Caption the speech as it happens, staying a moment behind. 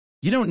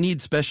You don't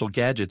need special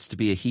gadgets to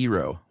be a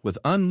hero. With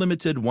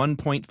unlimited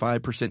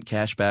 1.5%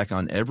 cash back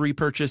on every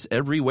purchase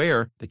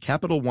everywhere, the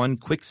Capital One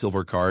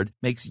Quicksilver Card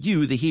makes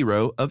you the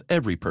hero of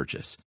every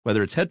purchase.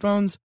 Whether it's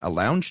headphones, a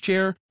lounge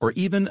chair, or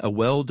even a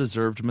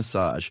well-deserved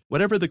massage,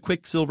 whatever the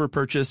Quicksilver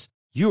purchase,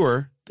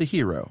 you're the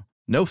hero.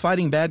 No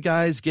fighting bad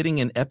guys, getting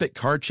in epic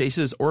car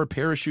chases, or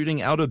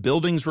parachuting out of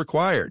buildings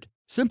required.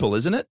 Simple,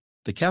 isn't it?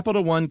 The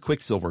Capital One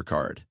Quicksilver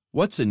Card.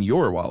 What's in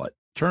your wallet?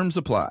 Terms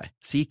apply.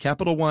 See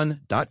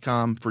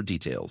CapitalOne.com for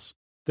details.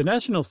 The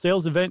national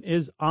sales event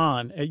is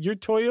on at your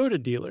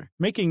Toyota dealer,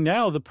 making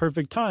now the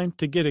perfect time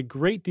to get a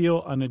great deal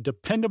on a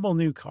dependable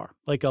new car,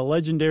 like a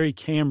legendary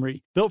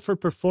Camry, built for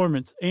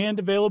performance and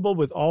available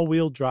with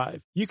all-wheel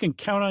drive. You can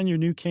count on your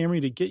new Camry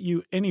to get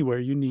you anywhere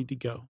you need to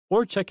go.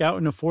 Or check out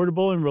an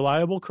affordable and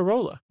reliable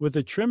Corolla. With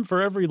a trim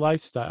for every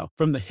lifestyle,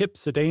 from the hip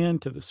sedan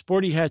to the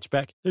sporty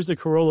hatchback, there's a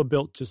Corolla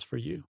built just for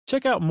you.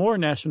 Check out more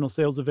national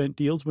sales event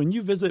deals when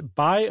you visit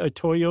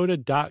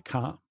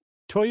buyatoyota.com.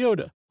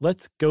 Toyota,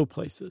 let's go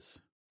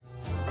places.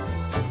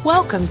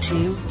 Welcome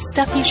to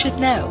Stuff You Should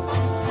Know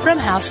from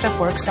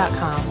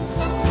HowStuffWorks.com.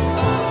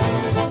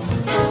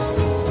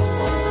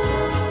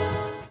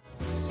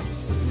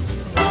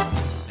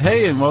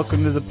 Hey, and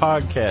welcome to the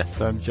podcast.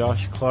 I'm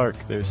Josh Clark.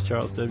 There's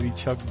Charles W.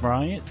 Chuck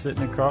Bryant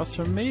sitting across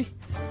from me,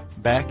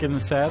 back in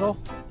the saddle.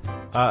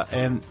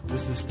 And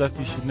this is Stuff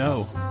You Should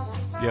Know.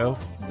 Yo.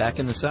 Back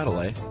in the saddle,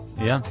 eh?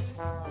 Yeah.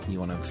 You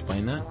want to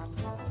explain that?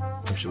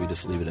 Or should we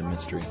just leave it a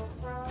mystery?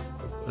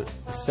 The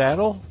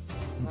saddle?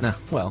 No,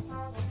 well.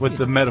 What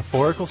the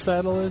metaphorical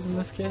saddle is in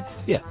this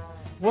case? Yeah.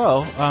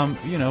 Well,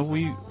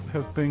 we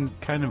have been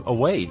kind of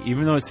away,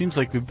 even though it seems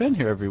like we've been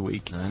here every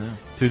week. I know.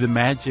 Through the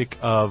magic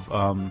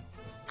of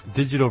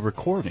digital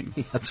recording.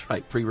 That's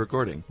right,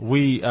 pre-recording.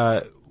 We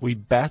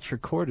batch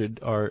recorded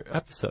our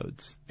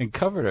episodes and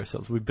covered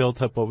ourselves. We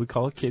built up what we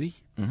call a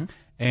kitty,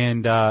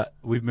 and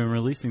we've been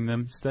releasing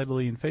them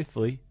steadily and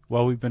faithfully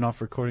while we've been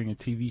off recording a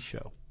TV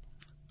show.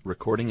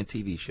 Recording a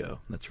TV show,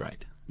 that's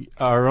right.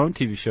 Our own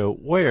TV show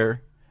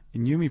where,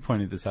 and Yumi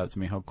pointed this out to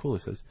me, how cool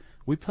this is,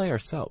 we play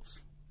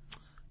ourselves.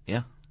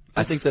 Yeah.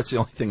 I think that's the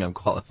only thing I'm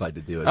qualified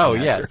to do.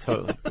 Yeah,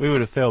 totally. We would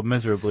have failed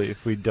miserably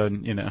if we'd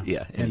done,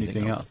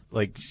 anything else.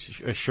 Like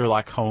a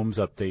Sherlock Holmes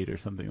update or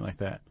something like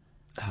that.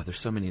 Oh, there's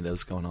so many of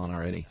those going on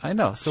already. I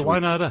know, so why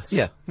not us?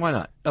 Yeah, why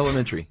not?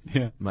 Elementary.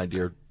 Yeah. My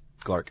dear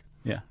Clark.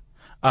 Yeah.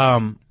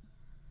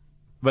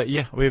 But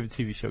yeah, we have a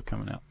TV show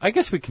coming out. I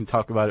guess we can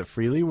talk about it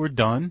freely. We're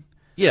done.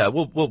 Yeah,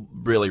 we'll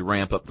really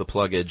ramp up the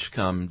pluggage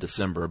come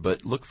December,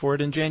 but look for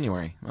it in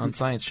January on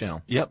Science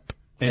Channel. Yep.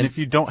 And if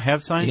you don't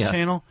have Science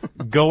Channel,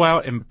 go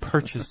out and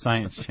purchase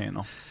Science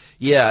Channel.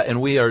 Yeah,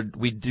 and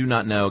we do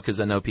not know,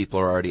 because I know people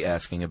are already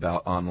asking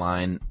about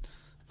online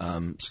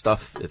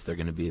stuff, if they're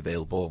going to be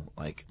available,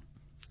 like,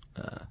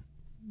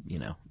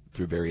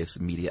 through various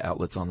media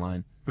outlets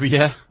online.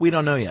 Yeah. We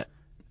don't know yet.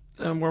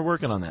 And we're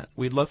working on that.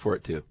 We'd love for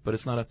it to, but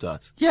it's not up to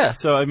us. Yeah,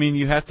 so I mean,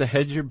 you have to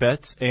hedge your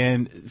bets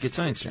and get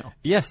Science Channel.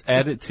 Yes,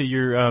 add it to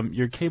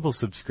your cable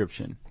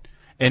subscription.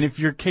 And if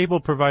your cable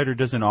provider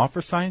doesn't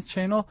offer Science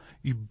Channel,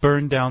 you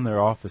burn down their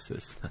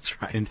offices.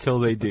 That's right. Until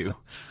they do.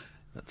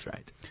 That's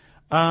right.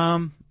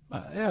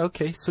 Yeah,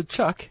 okay. So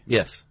Chuck.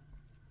 Yes.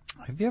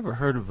 Have you ever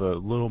heard of a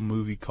little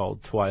movie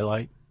called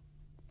Twilight?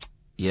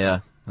 Yeah,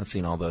 I've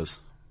seen all those.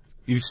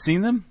 You've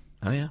seen them?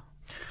 Oh yeah.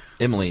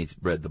 Emily's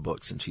read the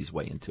books, and she's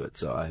way into it,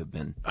 so I have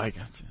been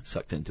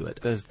sucked into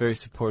it. That is very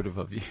supportive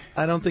of you.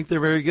 I don't think they're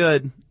very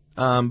good,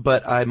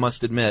 but I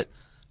must admit,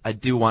 I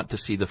do want to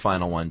see the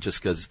final one,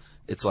 just because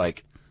it's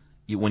like,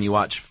 when you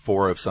watch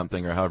 4 of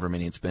something, or however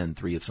many it's been,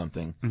 3 of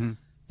something,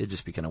 it'd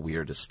just be kind of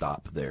weird to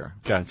stop there.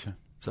 Gotcha.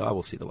 So I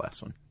will see the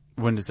last one.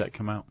 When does that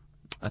come out?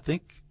 I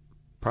think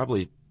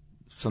probably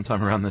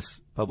sometime around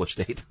this published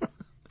date.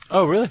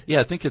 Oh, really?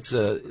 Yeah, I think it's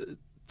a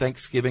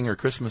Thanksgiving or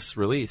Christmas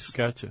release.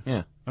 Gotcha.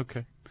 Yeah.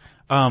 Okay.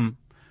 Well,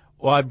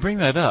 I bring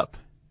that up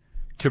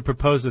to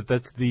propose that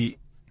that's the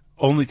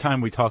only time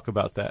we talk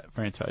about that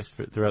franchise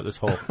throughout this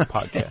whole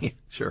podcast.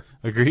 Sure.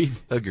 Agreed?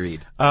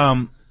 Agreed.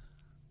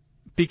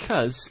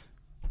 Because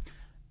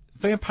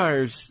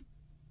vampires,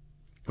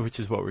 which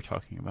is what we're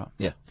talking about.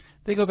 Yeah.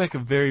 They go back a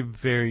very,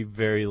 very,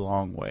 very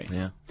long way.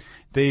 Yeah.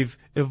 They've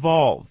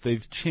evolved.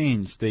 They've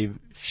changed. They've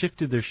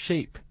shifted their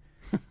shape.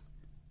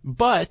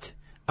 But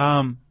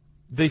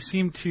they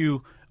seem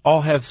to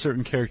all have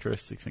certain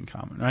characteristics in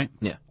common, right?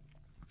 Yeah.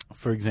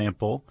 For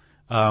example,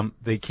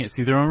 they can't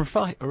see their own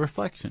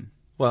reflection.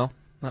 Well,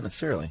 not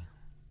necessarily.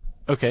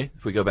 Okay.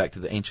 If we go back to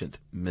the ancient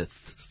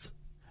myths.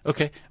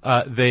 Okay.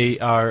 They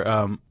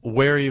are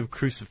wary of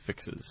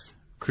crucifixes.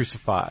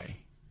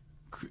 Crucifixes.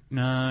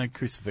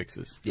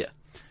 Yeah.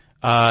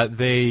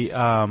 They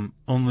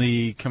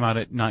only come out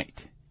at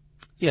night.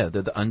 Yeah,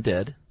 they're the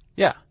undead.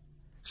 Yeah.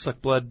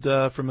 Suck blood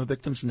from a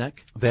victim's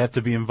neck. They have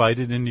to be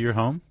invited into your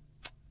home.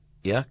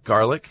 Yeah,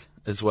 garlic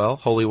as well,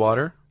 holy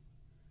water.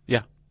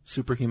 Yeah.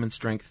 Superhuman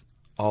strength,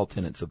 all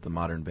tenets of the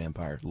modern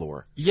vampire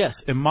lore.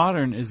 Yes, and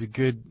modern is a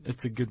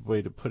good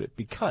way to put it,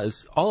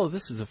 because all of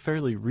this is a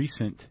fairly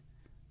recent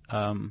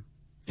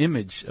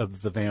image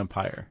of the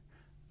vampire,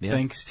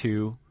 thanks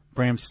to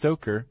Bram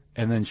Stoker,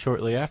 and then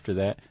shortly after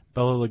that,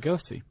 Bela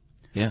Lugosi.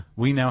 Yeah.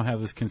 We now have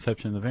this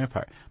conception of the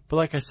vampire. But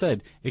like I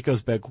said, it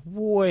goes back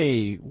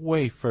way,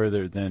 way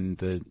further than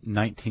the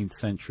 19th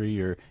century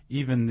or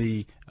even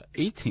the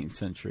 18th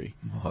century.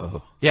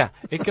 Whoa. Yeah,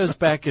 it goes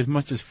back as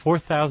much as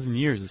 4,000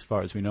 years as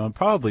far as we know, and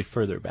probably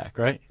further back,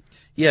 right?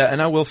 Yeah,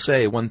 and I will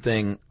say one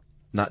thing,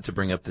 not to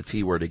bring up the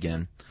T word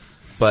again,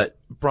 but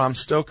Bram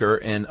Stoker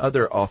and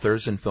other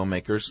authors and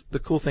filmmakers, the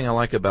cool thing I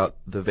like about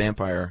the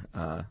vampire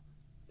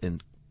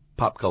in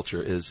pop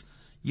culture is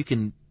you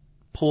can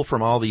pull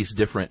from all these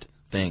different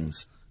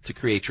things to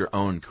create your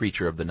own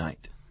creature of the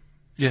night.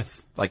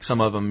 Yes. Like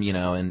some of them,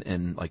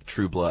 in like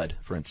True Blood,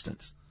 for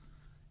instance.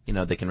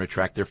 They can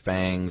retract their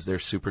fangs. They're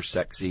super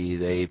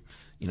sexy.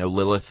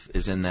 Lilith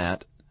is in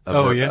that.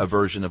 A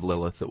version of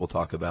Lilith that we'll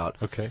talk about.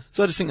 Okay.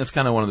 So I just think that's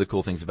kind of one of the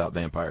cool things about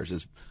vampires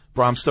is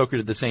Bram Stoker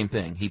did the same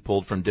thing. He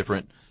pulled from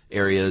different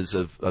areas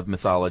of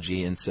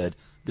mythology and said,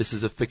 this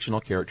is a fictional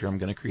character I'm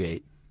going to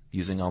create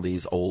using all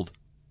these old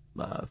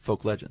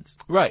folk legends.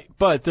 Right,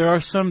 but there are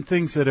some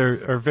things that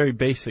are very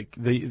basic.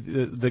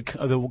 The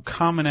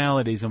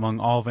commonalities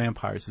among all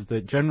vampires is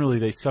that generally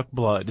they suck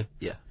blood.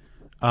 Yeah.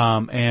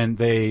 And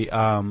they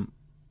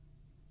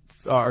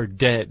are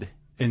dead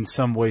in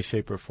some way,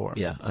 shape, or form.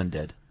 Yeah,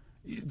 undead.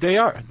 They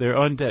are. They're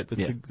undead.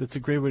 Yeah. That's a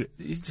great way.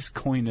 You just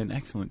coined an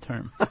excellent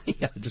term.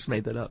 Yeah, I just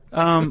made that up.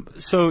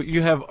 So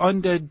you have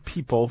undead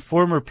people,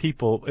 former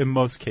people in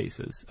most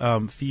cases,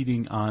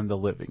 feeding on the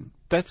living.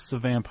 That's the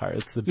vampire.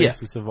 It's the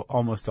basis of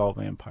almost all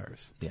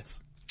vampires. Yes.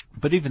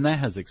 But even that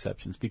has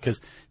exceptions because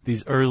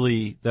the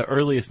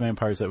earliest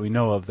vampires that we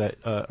know of that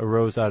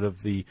arose out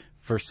of the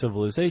first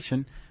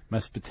civilization,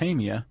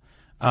 Mesopotamia,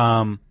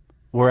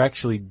 were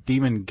actually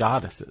demon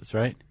goddesses,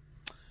 right?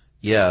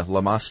 Yeah,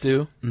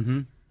 Lamashtu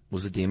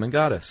was a demon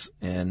goddess,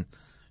 and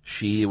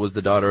she was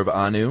the daughter of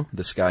Anu,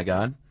 the sky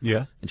god.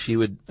 Yeah. And she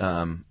would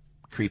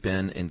creep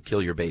in and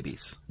kill your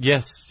babies.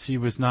 Yes, she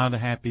was not a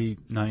happy,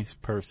 nice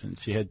person.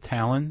 She had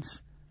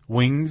talons,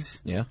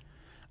 wings. Yeah.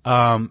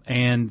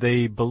 And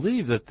they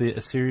believed that the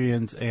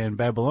Assyrians and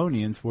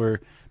Babylonians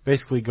were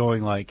basically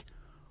going like,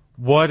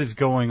 what is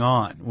going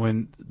on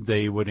when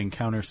they would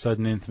encounter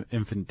sudden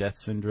infant death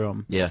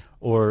syndrome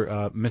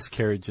or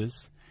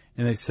miscarriages.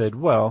 And they said,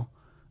 well,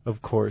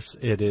 of course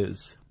it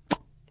is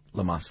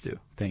Lamashtu.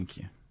 Thank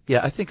you.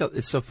 Yeah, I think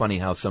it's so funny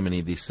how so many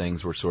of these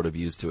things were sort of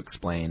used to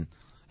explain,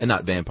 and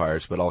not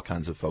vampires, but all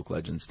kinds of folk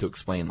legends, to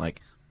explain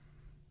like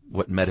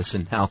what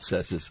medicine now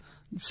says is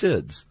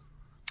SIDS.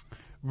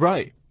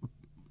 Right.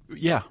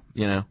 Yeah.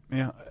 Yeah.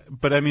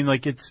 But I mean,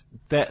 like it's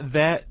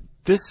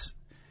this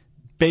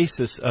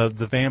basis of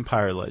the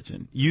vampire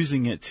legend,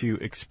 using it to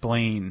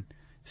explain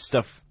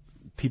stuff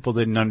people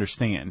didn't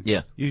understand.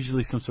 Yeah.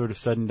 Usually some sort of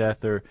sudden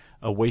death or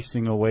a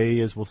wasting away,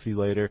 as we'll see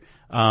later.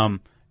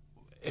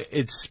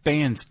 It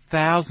spans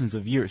thousands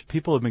of years.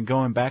 People have been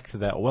going back to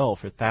that well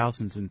for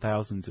thousands and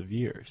thousands of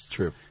years.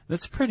 True.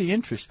 That's pretty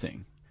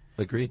interesting.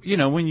 Agreed.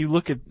 When you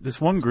look at this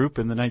one group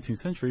in the 19th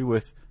century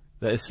with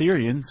the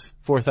Assyrians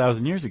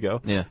 4,000 years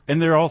ago,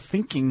 and they're all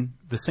thinking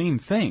the same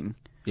thing.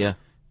 Yeah.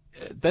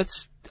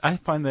 I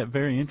find that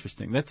very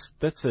interesting.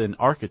 That's an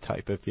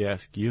archetype, if you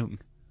ask Jung.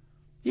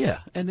 Yeah,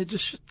 and it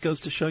just goes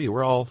to show you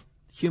we're all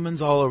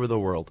humans all over the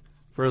world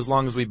for as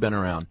long as we've been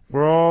around.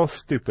 We're all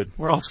stupid.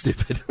 We're all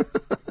stupid.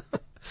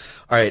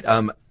 All right.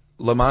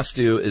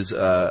 Lamashtu is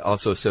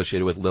also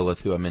associated with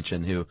Lilith, who I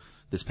mentioned, who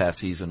this past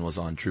season was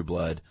on True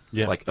Blood,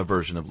 like a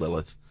version of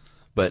Lilith.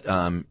 But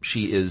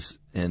she is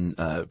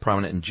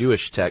prominent in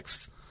Jewish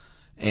texts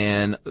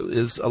and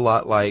is a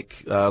lot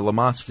like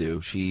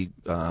Lamashtu. She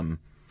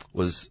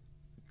was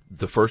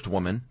the first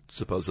woman,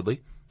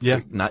 supposedly.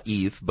 Yeah. Not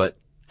Eve, but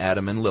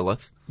Adam and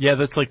Lilith. Yeah,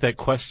 that's like that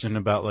question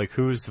about like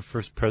who was the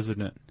first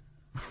president.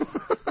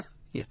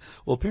 Yeah.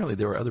 Well, apparently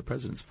there were other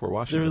presidents before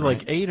Washington. There were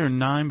like 8 or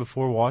 9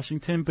 before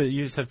Washington, but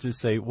you just have to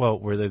say, well,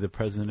 were they the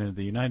president of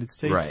the United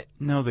States? Right.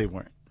 No, they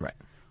weren't. Right.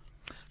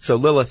 So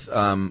Lilith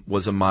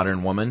was a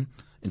modern woman,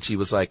 and she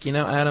was like,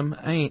 Adam,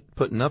 I ain't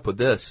putting up with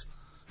this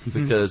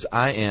because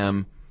I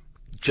am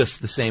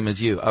just the same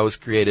as you. I was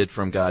created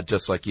from God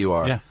just like you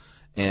are. Yeah.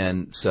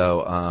 And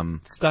so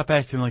stop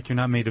acting like you're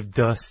not made of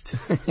dust.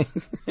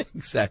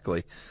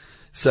 Exactly.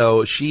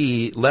 So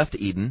she left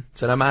Eden,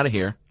 said, I'm out of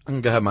here. I'm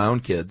going to go have my own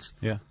kids.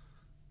 Yeah.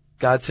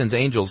 God sends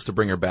angels to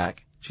bring her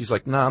back. She's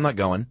like, no, I'm not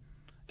going.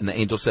 And the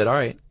angel said, all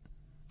right,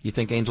 you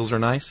think angels are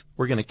nice?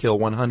 We're going to kill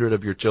 100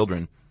 of your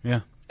children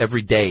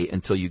every day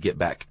until you get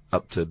back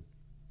up to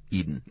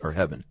Eden or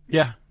heaven.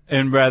 Yeah.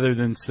 And rather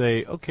than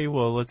say, okay,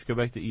 well, let's go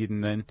back to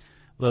Eden then,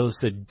 Lilith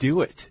said, do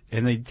it.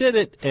 And they did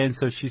it. And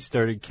so she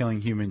started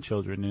killing human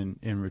children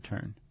in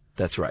return.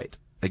 That's right.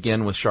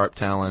 Again, with sharp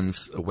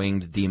talons, a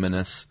winged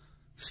demoness,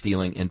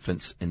 stealing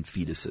infants and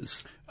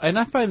fetuses. And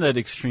I find that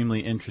extremely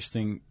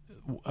interesting,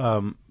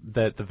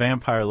 that the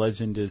vampire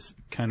legend is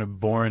kind of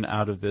born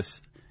out of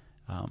this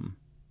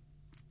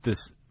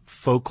this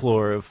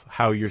folklore of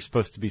how you're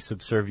supposed to be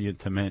subservient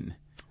to men.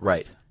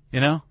 Right.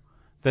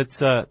 That's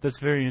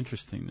very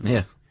interesting to me.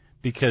 Yeah.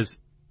 Because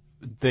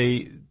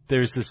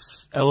there's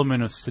this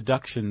element of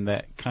seduction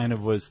that kind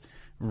of was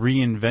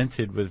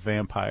reinvented with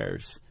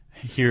vampires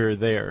here or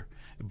there,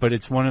 but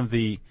it's one of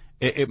the.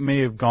 It may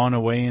have gone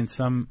away in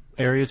some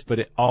areas, but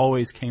it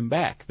always came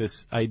back.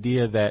 This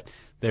idea that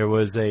there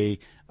was a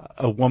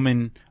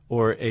woman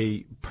or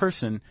a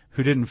person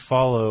who didn't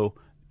follow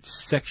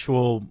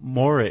sexual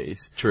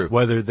mores. True.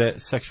 Whether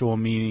that sexual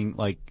meaning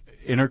like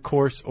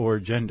intercourse or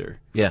gender.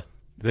 Yeah.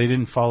 They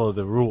didn't follow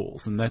the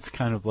rules, and that's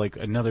kind of like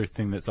another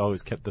thing that's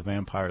always kept the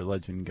vampire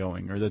legend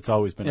going, or that's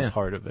always been a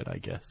part of it, I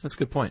guess. That's a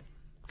good point.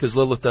 Because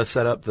Lilith does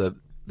set up the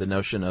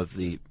notion of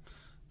the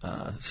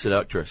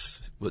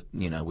seductress,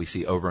 we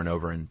see over and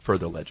over in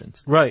further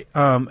legends. Right.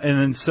 And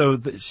then so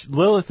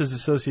Lilith is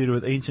associated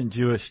with ancient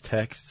Jewish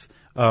texts.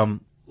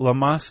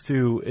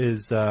 Lamashtu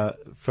is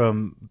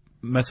from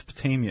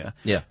Mesopotamia.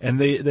 Yeah. And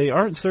they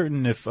aren't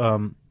certain if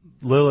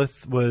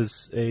Lilith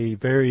was a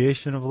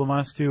variation of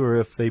Lamashtu or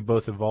if they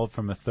both evolved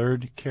from a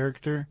third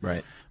character.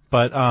 Right.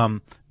 But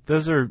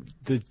those are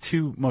the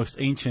two most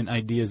ancient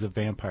ideas of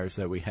vampires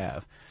that we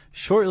have.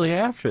 Shortly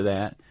after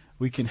that,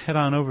 we can head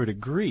on over to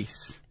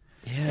Greece.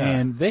 Yeah.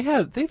 And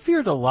they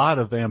feared a lot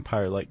of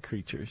vampire-like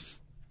creatures.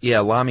 Yeah,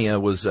 Lamia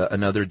was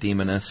another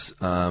demoness,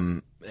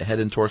 head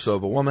and torso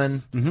of a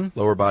woman,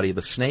 lower body of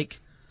a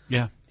snake.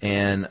 Yeah.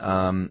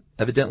 And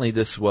evidently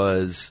this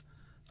was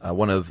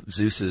one of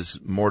Zeus's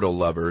mortal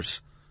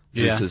lovers.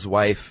 Yeah. Zeus's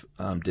wife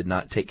did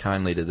not take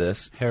kindly to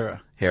this.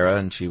 Hera,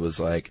 and she was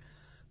like,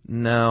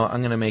 no,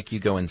 I'm going to make you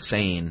go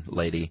insane,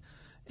 lady,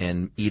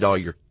 and eat all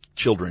your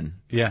children.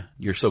 Yeah.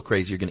 You're so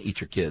crazy, you're going to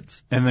eat your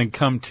kids. And then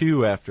come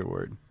to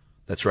afterward.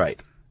 That's right.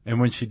 And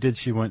when she did,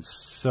 she went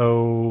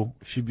so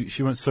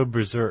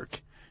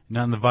berserk,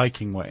 not in the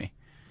Viking way.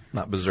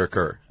 Not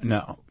berserker.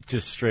 No,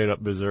 just straight up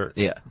berserk.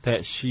 Yeah.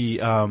 That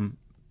she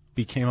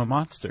became a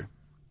monster.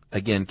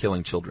 Again,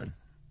 killing children.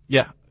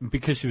 Yeah,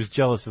 because she was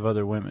jealous of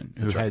other women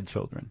who had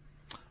children.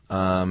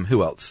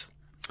 Who else?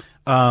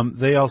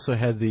 They also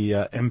had the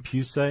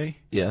Empusae,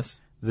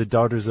 Yes. the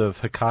daughters of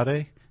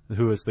Hecate,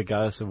 who was the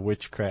goddess of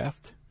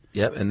witchcraft.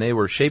 Yep, and they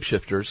were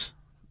shapeshifters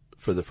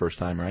for the first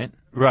time, right?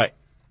 Right.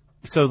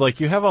 So, like,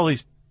 you have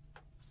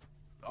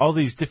all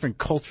these different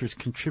cultures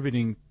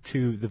contributing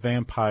to the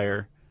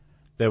vampire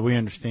that we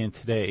understand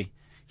today,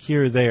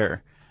 here or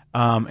there.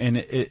 And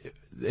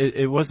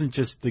it wasn't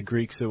just the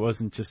Greeks, it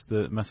wasn't just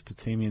the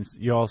Mesopotamians.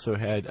 You also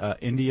had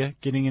India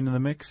getting into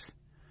the mix.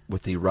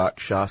 With the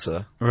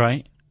Rakshasa.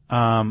 Right.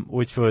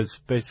 Which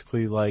was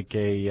basically like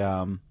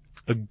a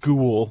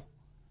ghoul.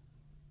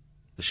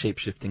 The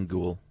shape-shifting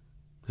ghoul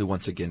who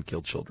once again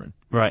killed children.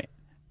 Right.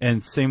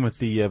 And same with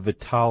the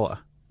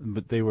Vitala.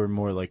 But they were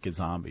more like a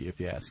zombie, if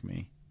you ask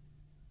me.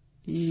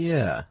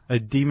 Yeah. A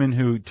demon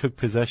who took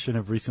possession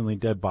of recently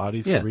dead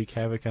bodies Yeah. to wreak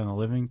havoc on the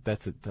living.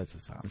 That's a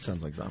zombie. It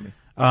sounds like zombie.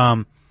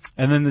 And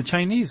then the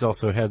Chinese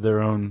also had their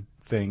own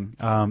thing.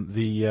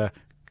 The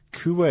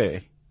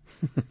Kuei.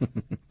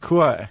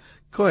 Kuei.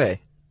 Koi.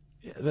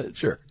 Yeah,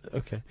 Sure.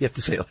 okay. You have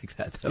to say it like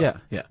that, though. Yeah.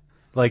 Yeah.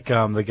 Like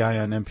the guy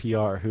on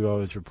NPR who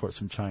always reports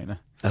from China.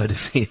 Oh,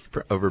 does he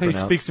overpronounce? He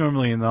speaks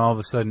normally, and then all of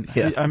a sudden,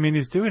 Yeah.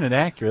 he's doing it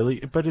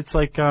accurately, but it's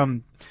like a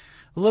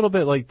little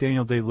bit like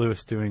Daniel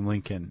Day-Lewis doing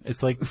Lincoln.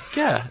 It's like,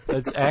 yeah,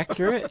 that's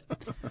accurate,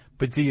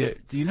 but do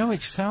you know what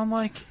you sound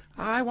like?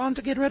 I want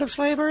to get rid of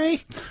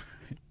slavery.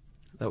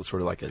 That was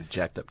sort of like a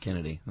jacked up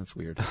Kennedy. That's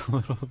weird. A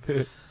little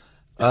bit.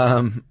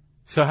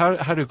 So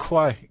how do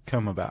Kwai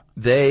come about?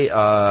 They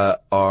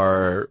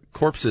are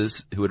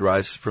corpses who would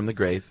rise from the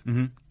grave,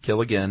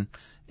 kill again,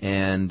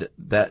 and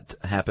that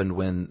happened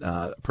when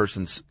a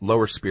person's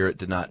lower spirit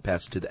did not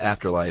pass into the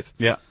afterlife.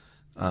 Yeah.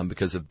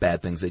 Because of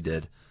bad things they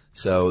did.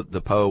 So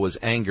the Po was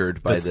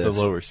angered by That's this.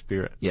 the lower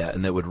spirit. Yeah,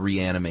 and that would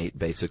reanimate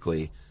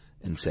basically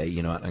and say,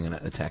 you know what, I'm going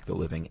to attack the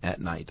living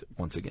at night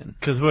once again.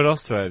 Because what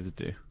else do I have to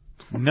do?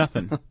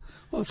 Nothing.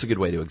 Well, that's a good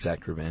way to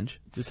exact revenge.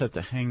 Just have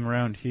to hang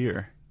around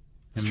here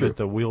and true. with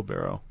the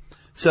wheelbarrow.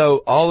 So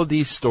all of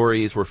these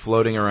stories were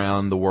floating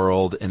around the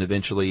world and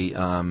eventually,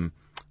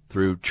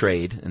 through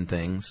trade and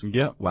things,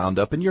 Yep. wound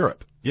up in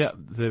Europe. Yeah,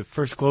 the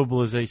first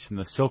globalization,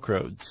 the Silk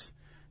Roads,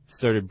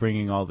 started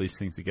bringing all these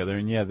things together.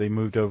 And yeah, they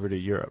moved over to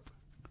Europe.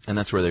 And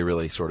that's where they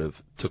really sort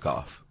of took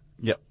off,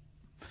 Yep.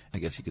 I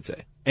guess you could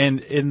say. And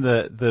in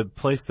the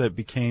place that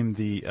became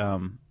the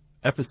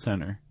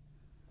epicenter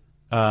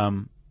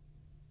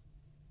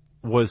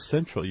was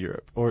Central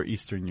Europe or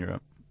Eastern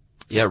Europe.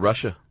 Yeah,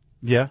 Russia.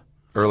 Yeah.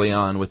 Early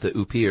on with the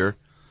Upir,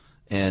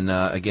 and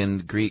again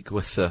Greek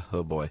with the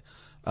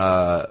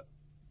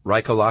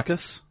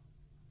Rhicolacus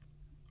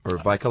or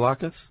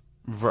Vicolacus.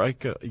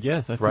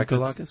 Yes, I think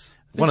Rhicolacus.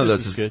 One of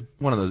those is good.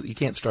 One of those. You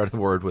can't start a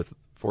word with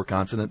 4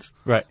 consonants.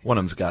 Right. One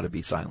of them's got to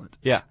be silent.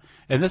 Yeah,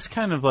 and this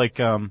kind of like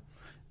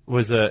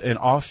was an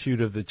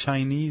offshoot of the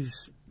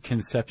Chinese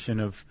conception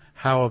of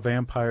how a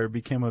vampire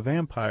became a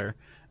vampire.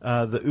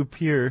 The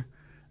Upir,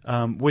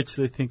 which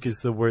they think is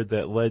the word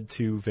that led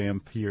to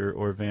vampire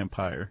or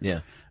vampire.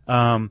 Yeah.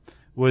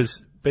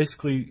 Was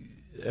basically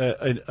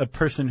a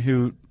person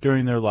who,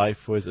 during their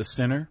life, was a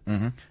sinner,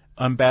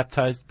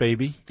 unbaptized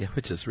baby. Yeah,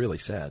 which is really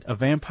sad. A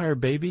vampire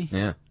baby?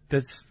 Yeah.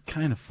 That's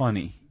kind of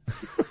funny.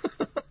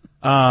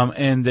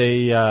 And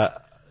they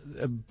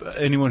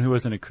anyone who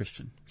wasn't a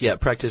Christian. Yeah,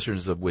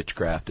 practitioners of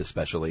witchcraft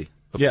especially,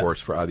 of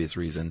course, for obvious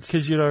reasons.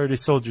 Because you'd already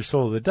sold your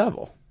soul to the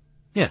devil.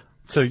 Yeah.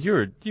 So you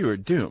were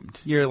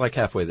doomed. You're like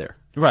halfway there.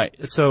 Right.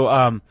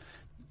 So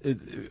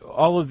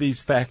all of these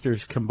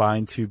factors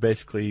combine to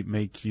basically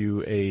make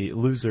you a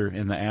loser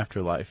in the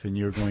afterlife, and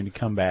you're going to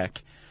come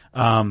back.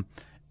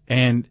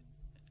 And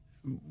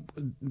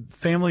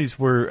families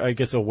were, I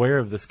guess, aware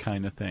of this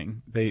kind of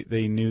thing.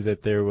 They knew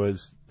that there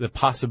was the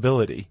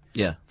possibility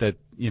that,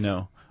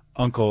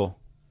 Uncle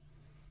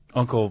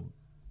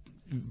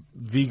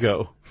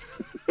Vigo,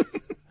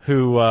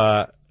 who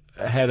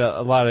had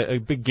a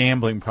big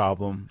gambling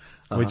problem,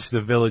 which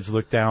the village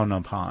looked down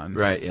upon.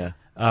 Right, yeah.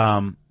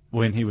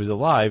 When he was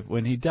alive.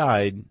 When he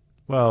died,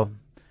 well,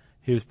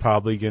 he was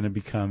probably going to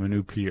become an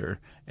Upir.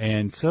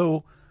 And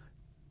so,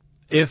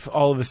 if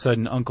all of a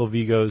sudden Uncle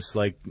Vigo's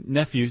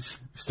nephews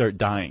start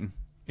dying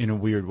in a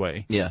weird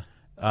way,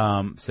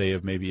 say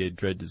of maybe a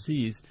dread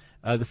disease,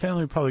 the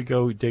family would probably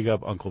go dig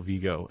up Uncle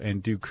Vigo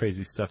and do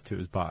crazy stuff to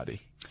his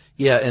body.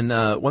 Yeah,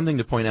 and one thing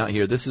to point out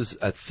here, this is,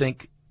 I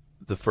think,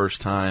 the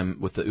first time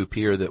with the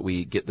Upir that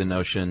we get the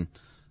notion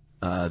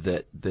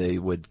that they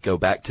would go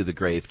back to the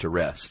grave to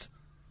rest.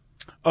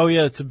 Oh,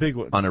 yeah, it's a big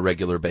one. On a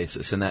regular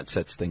basis, and that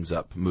sets things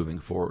up moving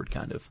forward,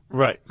 kind of.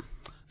 Right.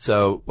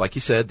 So, like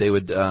you said, they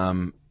would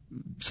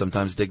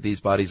sometimes dig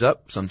these bodies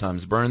up,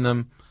 sometimes burn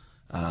them,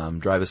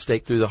 drive a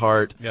stake through the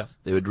heart. Yeah.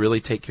 They would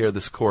really take care of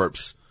this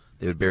corpse.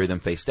 They would bury them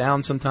face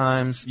down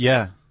sometimes.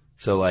 Yeah.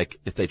 So,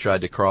 if they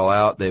tried to crawl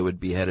out, they would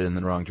be headed in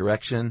the wrong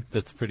direction.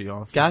 That's pretty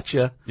awesome.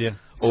 Gotcha. Yeah.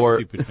 Or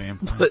stupid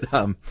vampire.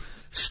 put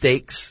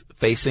stakes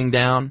facing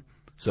down.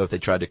 So if they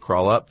tried to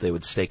crawl up, they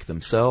would stake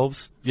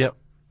themselves. Yep.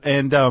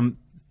 And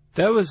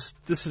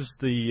this was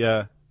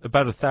the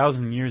about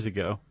 1,000 years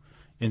ago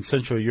in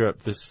Central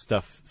Europe. This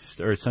stuff,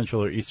 or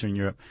Central or Eastern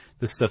Europe,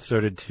 this stuff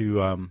started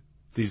to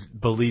these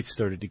beliefs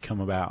started to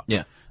come about.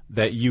 Yeah.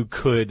 That you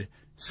could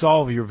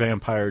solve your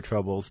vampire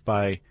troubles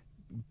by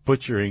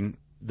butchering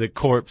the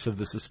corpse of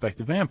the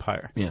suspected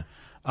vampire. Yeah.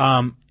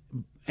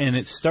 And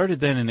it started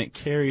then, and it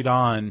carried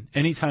on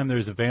anytime there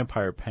was a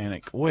vampire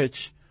panic,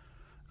 which,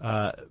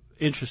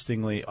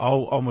 interestingly,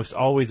 almost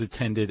always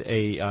attended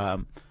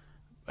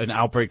an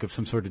outbreak of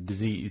some sort of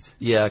disease.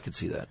 Yeah, I could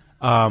see that.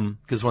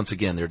 Because once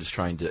again, they're just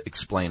trying to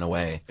explain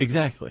away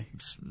exactly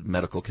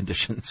medical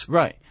conditions.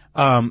 Right.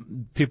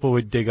 People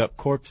would dig up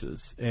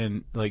corpses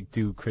and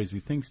do crazy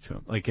things to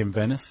them. Like in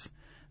Venice,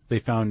 they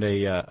found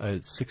a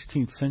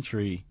 16th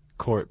century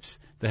corpse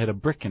that had a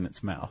brick in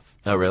its mouth.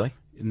 Oh, really?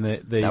 And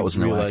that was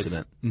no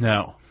accident.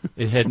 No,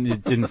 it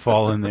didn't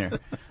fall in there.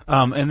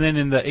 And then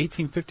in the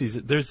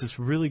 1850s, there's this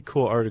really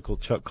cool article,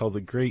 Chuck, called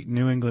 "The Great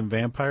New England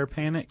Vampire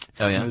Panic."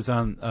 Oh yeah, it was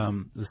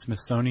on the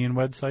Smithsonian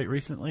website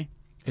recently.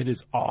 It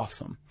is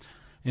awesome.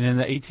 And in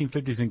the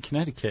 1850s in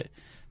Connecticut,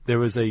 there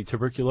was a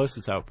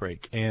tuberculosis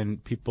outbreak,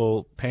 and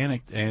people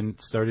panicked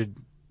and started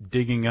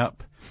digging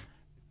up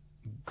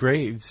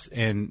graves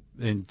and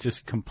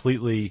just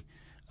completely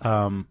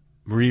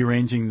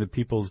rearranging the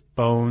people's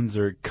bones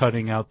or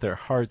cutting out their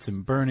hearts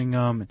and burning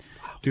them and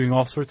doing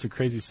all sorts of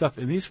crazy stuff.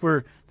 And this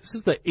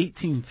is the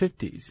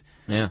 1850s.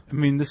 Yeah. I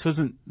mean, this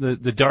wasn't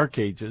the Dark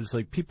Ages.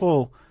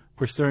 People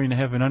were starting to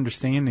have an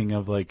understanding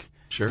of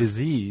Sure.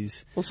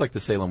 disease. Well, it's like the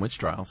Salem witch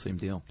trial, same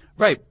deal.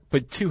 Right.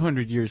 But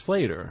 200 years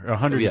later, or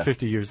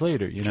 150 years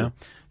later, you know?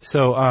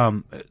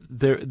 Sure. So,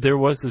 there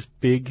was this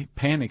big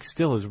panic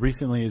still as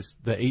recently as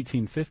the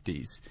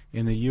 1850s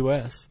in the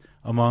U.S.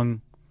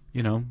 among,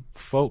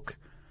 folk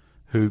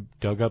who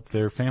dug up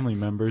their family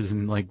members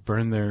and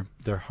burned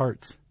their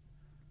hearts.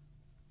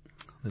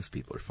 Those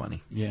people are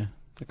funny. Yeah.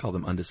 I call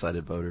them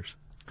undecided voters.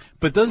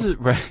 But those are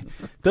right.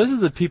 Those are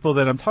the people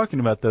that I'm talking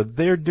about, though.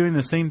 They're doing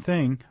the same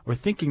thing or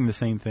thinking the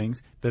same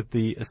things that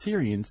the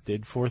Assyrians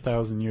did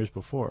 4,000 years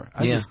before.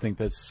 I just think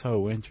that's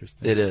so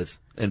interesting. It is.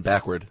 And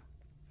backward.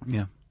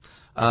 Yeah.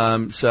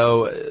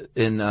 So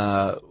in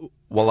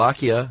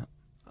Wallachia,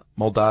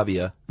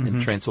 Moldavia,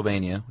 in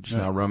Transylvania, which is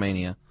now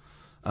Romania,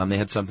 they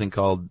had something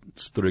called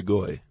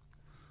Strigoi.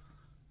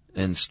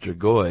 And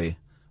Strigoi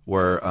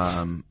were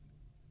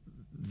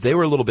they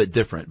were a little bit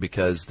different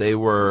because they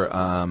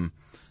were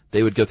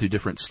they would go through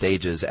different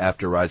stages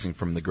after rising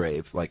from the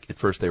grave. At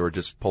first they were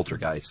just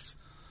poltergeists,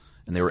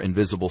 and they were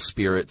invisible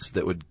spirits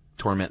that would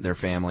torment their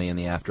family in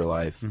the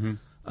afterlife,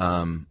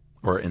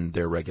 or in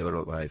their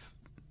regular life,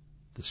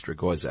 the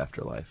Strigoi's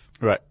afterlife.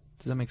 Right.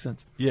 Does that make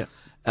sense? Yeah.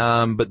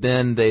 But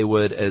then they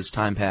would, as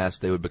time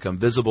passed, they would become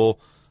visible,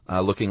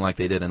 looking like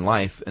they did in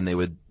life, and they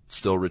would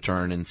still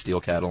return and steal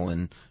cattle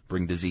and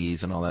bring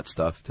disease and all that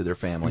stuff to their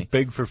family. And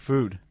beg for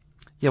food.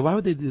 Yeah, why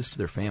would they do this to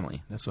their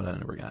family? That's what I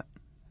never got.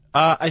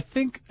 I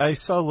think I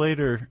saw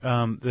later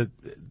that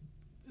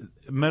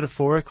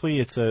metaphorically,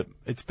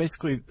 it's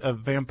basically a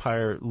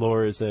vampire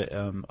lore is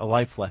a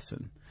life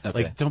lesson.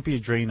 Okay. Don't be a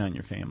drain on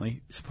your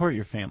family. Support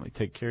your family.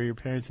 Take care of your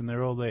parents in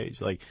their old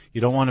age.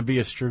 You don't want to be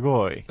a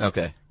Strigoi.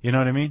 Okay. You know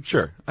what I mean?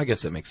 Sure. I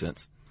guess that makes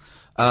sense.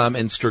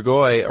 And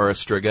Strigoi, or a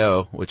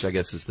Strigo, which I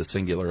guess is the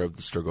singular of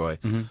the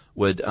Strigoi,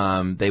 would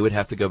they would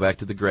have to go back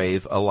to the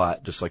grave a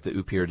lot, just like the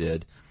Upir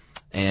did.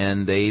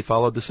 And they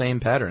followed the same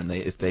pattern.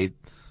 If they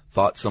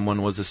thought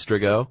someone was a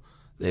Strigo,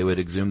 they would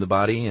exhume the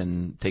body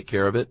and take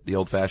care of it the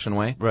old-fashioned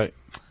way. Right.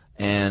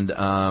 And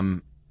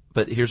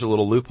but here's a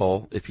little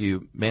loophole. If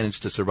you manage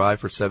to survive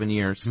for 7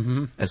 years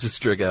as a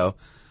Strigo,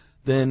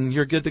 then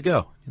you're good to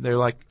go. They're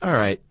like, all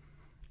right,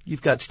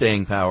 you've got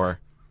staying power.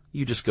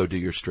 You just go do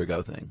your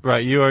Strigo thing.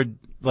 Right. You are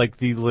like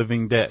the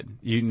living dead.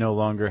 You no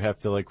longer have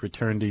to like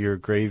return to your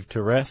grave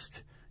to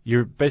rest.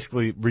 You're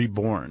basically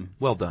reborn.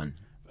 Well done.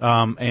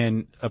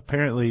 And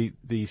apparently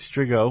the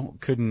Strigo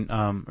couldn't,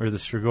 or the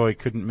Strigoi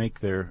couldn't make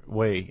their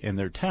way in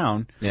their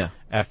town. Yeah.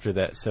 After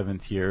that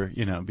 7th year,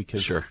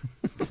 because Sure.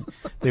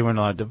 they weren't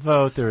allowed to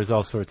vote. There was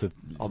all sorts of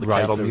All the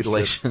rights cattle that were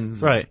mutilations.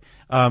 stripped.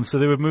 Right. So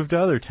they would move to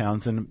other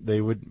towns and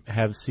they would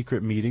have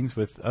secret meetings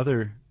with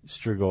other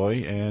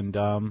Strigoi,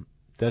 and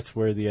that's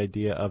where the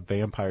idea of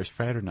vampires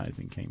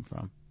fraternizing came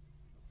from.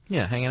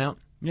 Yeah, hanging out,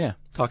 Yeah.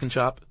 talking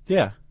shop.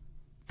 Yeah.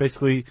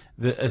 Basically,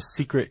 a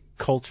secret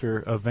culture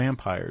of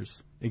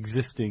vampires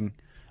existing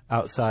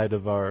outside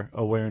of our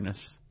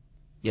awareness.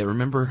 Yeah,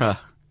 remember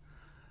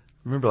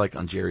like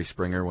on Jerry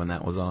Springer when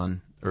that was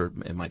on, or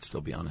it might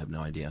still be on. I have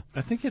no idea.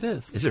 I think it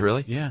is. Is it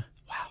really? Yeah.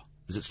 Wow.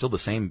 Is it still the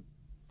same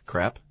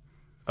crap?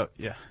 Oh,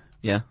 yeah.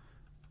 Yeah.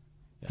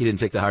 He didn't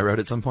take the high road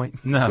at some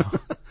point? No.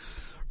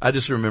 I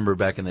just remember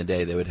back in the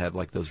day they would have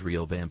like those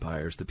real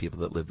vampires, the people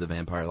that live the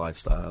vampire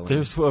lifestyle.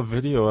 There's a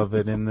video of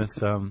it in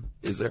this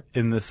Is there?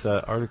 in this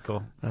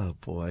article. Oh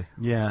boy.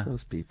 Yeah.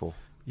 Those people.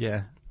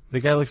 Yeah. The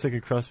guy looks like a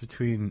cross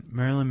between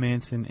Marilyn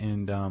Manson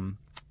and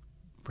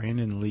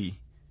Brandon Lee.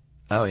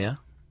 Oh yeah?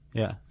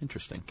 Yeah.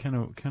 Interesting. Kind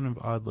of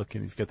odd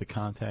looking. He's got the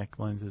contact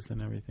lenses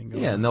and everything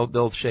going. Yeah, and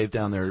they'll shave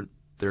down their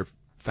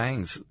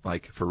fangs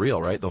like for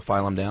real, right? They'll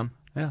file them down.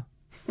 Yeah.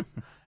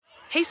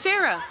 Hey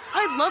Sarah,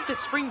 I love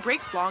that spring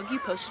break vlog you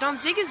posted on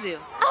Zigazoo.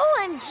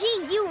 OMG,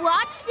 you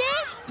watched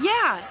it?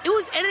 Yeah, it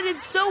was edited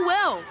so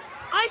well.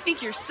 I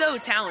think you're so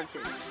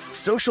talented.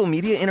 Social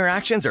media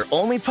interactions are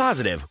only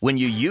positive when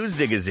you use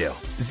Zigazoo.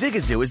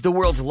 Zigazoo is the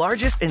world's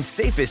largest and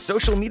safest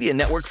social media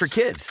network for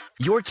kids.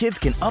 Your kids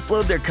can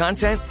upload their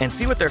content and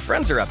see what their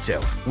friends are up to.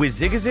 With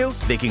Zigazoo,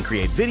 they can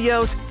create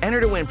videos, enter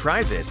to win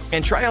prizes,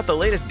 and try out the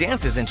latest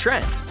dances and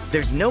trends.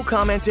 There's no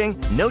commenting,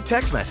 no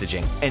text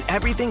messaging, and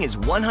everything is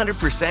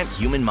 100%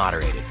 human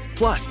moderated.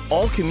 Plus,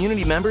 all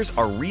community members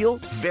are real,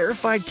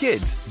 verified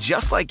kids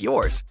just like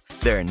yours.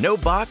 There are no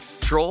bots,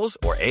 trolls,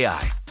 or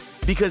AI.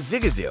 Because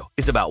Zigazoo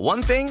is about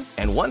one thing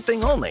and one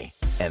thing only,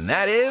 and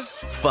that is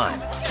fun.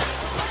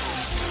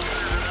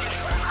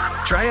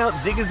 Try out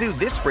Zigazoo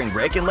this spring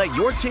break and let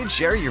your kids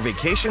share your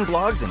vacation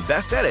blogs and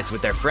best edits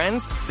with their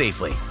friends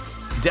safely.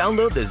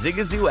 Download the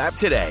Zigazoo app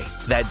today.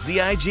 That's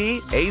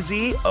Zigazoo.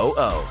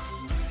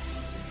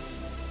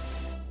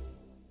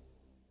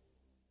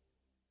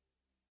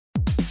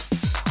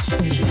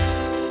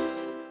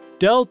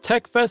 Dell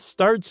Tech Fest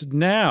starts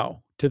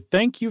now. To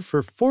thank you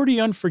for 40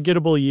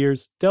 unforgettable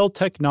years, Dell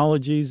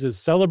Technologies is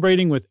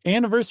celebrating with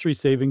anniversary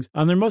savings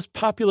on their most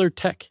popular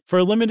tech. For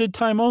a limited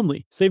time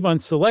only, save on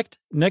select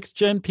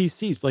next-gen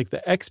PCs like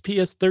the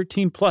XPS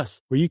 13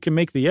 Plus, where you can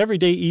make the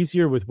everyday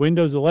easier with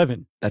Windows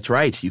 11. That's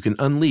right. You can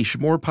unleash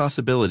more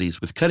possibilities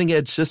with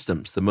cutting-edge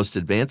systems, the most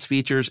advanced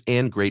features,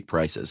 and great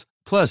prices.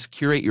 Plus,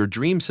 curate your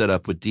dream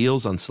setup with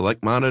deals on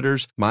select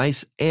monitors,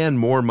 mice, and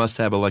more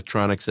must-have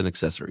electronics and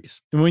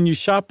accessories. And when you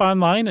shop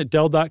online at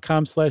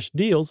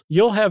Dell.com/deals,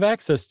 you'll have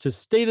access to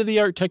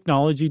state-of-the-art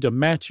technology to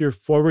match your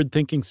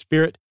forward-thinking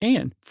spirit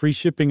and free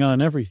shipping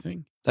on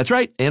everything. That's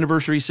right.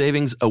 Anniversary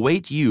savings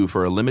await you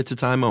for a limited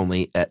time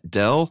only at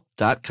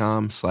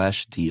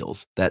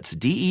Dell.com/deals. That's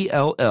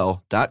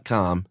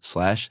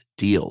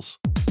DELL.com/deals.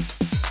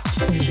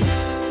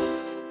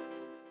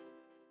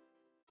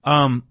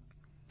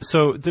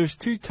 So there's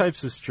two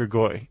types of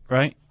Strigoi,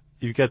 right?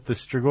 You've got the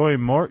Strigoi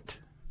Mort.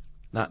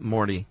 Not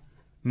Morty.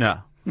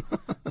 No.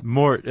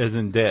 Mort as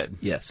in dead.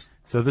 Yes.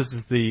 So this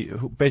is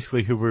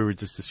basically who we were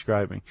just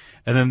describing.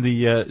 And then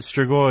the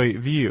Strigoi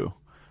View,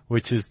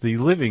 which is the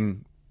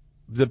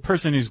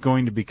person who's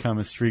going to become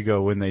a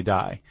Strigo when they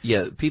die.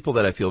 Yeah, people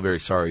that I feel very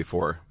sorry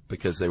for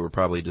because they were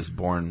probably just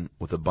born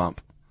with a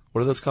bump.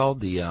 What are those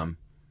called?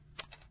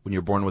 When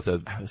you're born with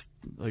I was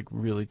like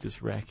really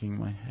just racking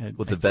my head.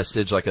 the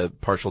vestige, like a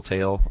partial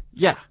tail?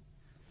 Yeah.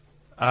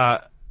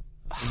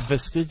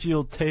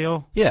 Vestigial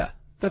tail? Yeah,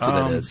 that's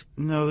what that is.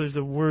 No, there's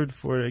a word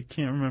for it. I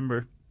can't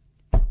remember.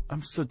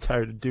 I'm so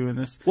tired of doing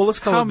this. Well, let's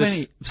call How it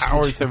many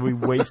hours have we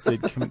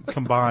wasted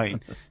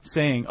combined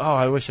saying, oh,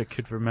 I wish I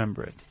could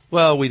remember it?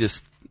 Well, we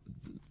just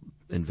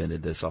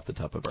invented this off the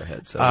top of our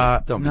head, so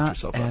don't beat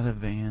yourself up.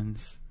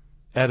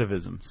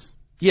 Atavisms.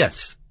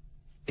 Yes,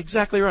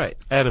 exactly right.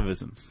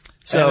 Atavisms.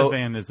 So-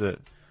 Ativan is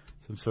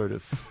some sort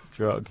of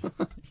drug.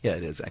 Yeah,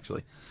 it is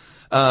actually.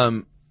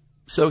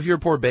 So if you're a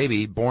poor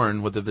baby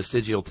born with a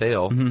vestigial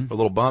tail, a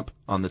little bump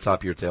on the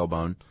top of your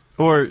tailbone,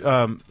 Or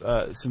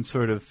some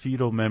sort of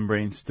fetal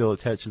membrane still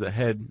attached to the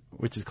head,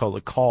 which is called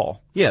a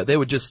caul. yeah, they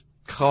would just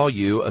call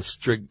you a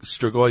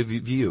Strigoi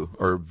view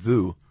or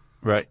vu,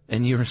 Right.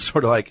 and you were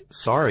sort of like,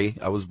 sorry,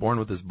 I was born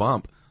with this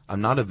bump.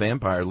 I'm not a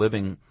vampire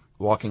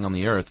walking on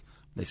the earth,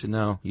 They said,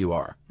 no, you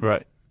are.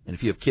 Right. And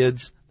if you have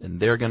kids, then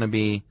they're going to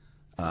be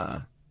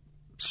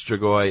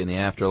Strigoi in the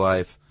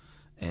afterlife,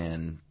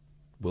 and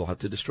we'll have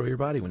to destroy your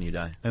body when you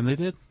die. And they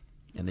did.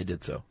 And they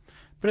did so.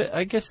 But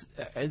I guess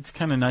it's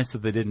kind of nice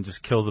that they didn't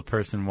just kill the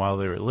person while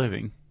they were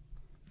living.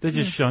 They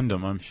just shunned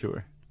them, I'm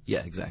sure.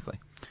 Yeah, exactly.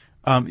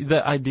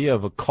 The idea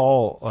of a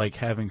call, like,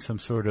 having some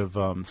sort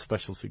of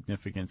special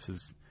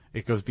significance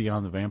it goes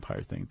beyond the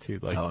vampire thing, too.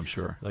 Like, I'm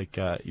sure. Like,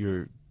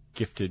 you're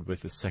gifted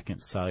with a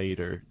second sight,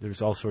 or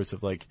there's all sorts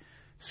of, like,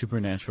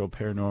 supernatural,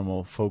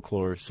 paranormal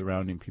folklore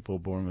surrounding people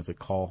born with a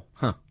call.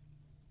 Huh.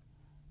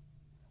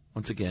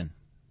 Once again,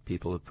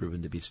 people have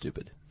proven to be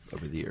stupid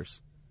over the years.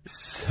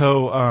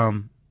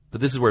 So,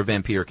 but this is where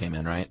vampire came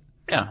in, right?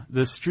 Yeah,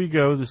 the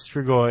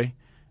Strigoi,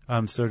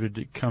 started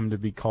to come to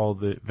be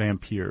called the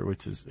vampire,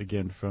 which is,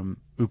 again, from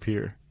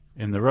upir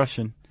in the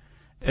Russian.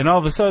 And all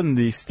of a sudden,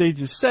 the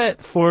stage is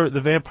set for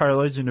the vampire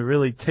legend to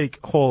really take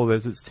hold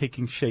as it's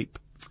taking shape.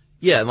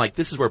 Yeah, and like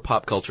this is where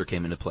pop culture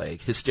came into play.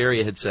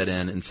 Hysteria had set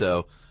in, and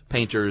so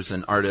painters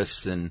and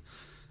artists and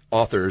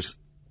authors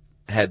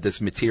had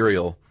this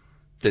material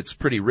that's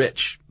pretty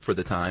rich for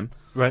the time.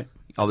 Right.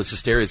 All this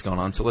hysteria's going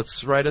on, so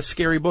let's write a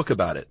scary book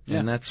about it. Yeah.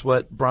 And that's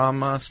what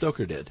Bram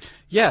Stoker did.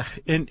 Yeah,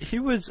 and he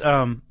was,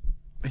 are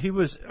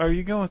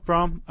you going with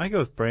Bram? I go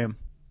with Bram.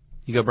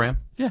 You go Bram?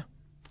 Yeah.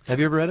 Have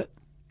you ever read it?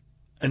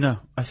 No,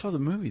 I saw the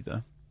movie,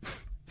 though.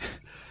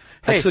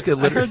 I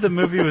heard the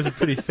movie was a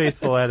pretty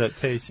faithful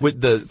adaptation. With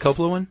the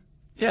Coppola one?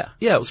 Yeah.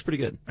 Yeah, it was pretty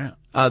good.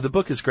 Yeah. The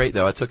book is great,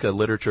 though. I took a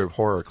literature of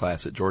horror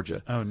class at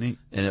Georgia. Oh, neat.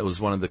 And it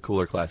was one of the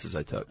cooler classes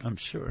I took. I'm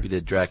sure. We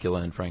did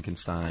Dracula and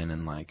Frankenstein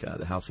and, like,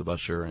 The House of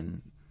Usher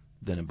and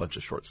then a bunch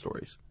of short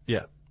stories.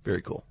 Yeah.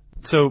 Very cool.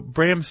 So,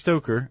 Bram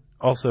Stoker,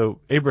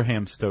 also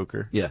Abraham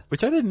Stoker. Yeah.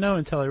 Which I didn't know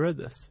until I read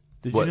this.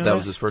 Did you know that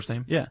was his first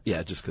name? Yeah.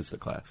 Yeah, just because of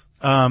the class.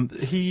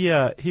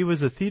 He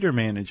was a theater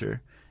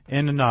manager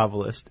and a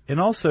novelist,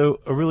 and also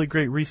a really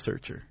great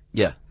researcher.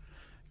 Yeah.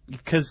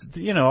 Because,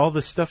 all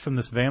this stuff from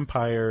this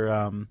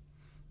vampire...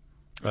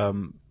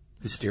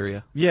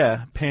 Hysteria.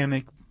 Yeah,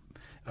 panic.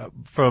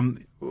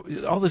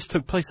 All this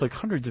took place like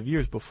hundreds of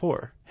years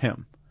before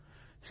him.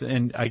 So,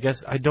 and I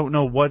guess I don't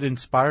know what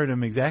inspired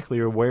him exactly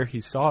or where he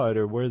saw it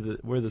or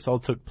where this all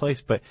took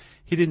place, but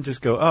he didn't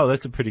just go, oh,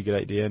 that's a pretty good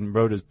idea, and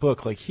wrote his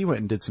book. Like, he went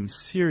and did some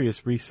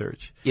serious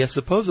research. Yeah,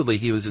 supposedly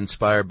he was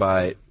inspired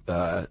by...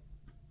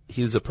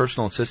 he was a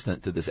personal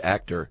assistant to this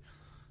actor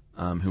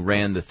who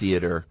ran the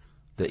theater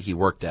that he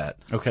worked at.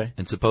 Okay.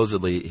 And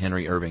supposedly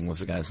Henry Irving was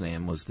the guy's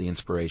name, was the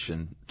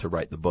inspiration to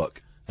write the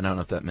book. And I don't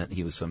know if that meant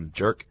he was some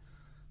jerk.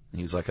 And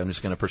he was like, I'm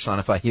just going to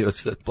personify you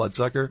as a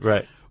bloodsucker.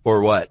 Right.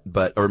 Or what,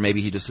 or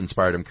maybe he just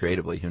inspired him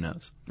creatively, who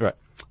knows. Right.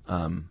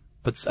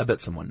 But I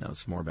bet someone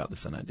knows more about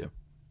this than I do.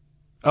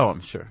 Oh,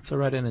 I'm sure. So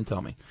write in and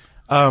tell me.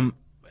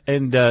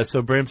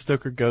 So Bram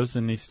Stoker goes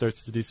and he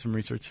starts to do some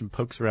research and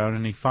pokes around,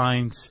 and he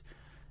finds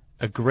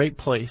a great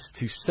place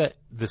to set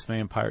this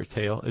vampire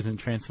tale is in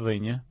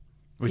Transylvania,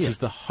 which is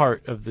the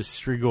heart of the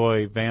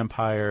Strigoi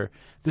vampire.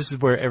 This is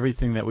where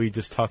everything that we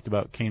just talked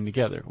about came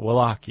together.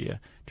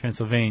 Wallachia,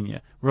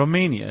 Transylvania,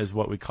 Romania is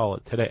what we call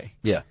it today.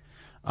 Yeah.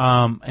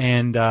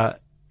 And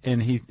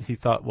he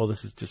thought, well,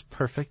 this is just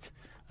perfect.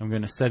 I'm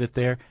going to set it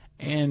there,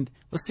 and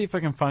let's see if I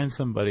can find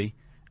somebody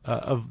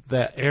of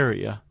that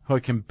area who I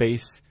can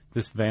base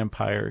this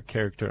vampire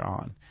character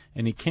on.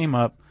 And he came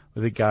up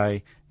with a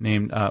guy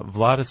named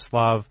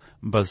Vladislav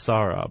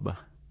Bazarov.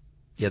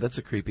 Yeah, that's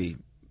a creepy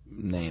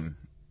name,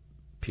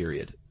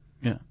 period.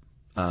 Yeah.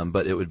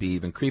 But it would be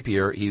even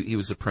creepier. He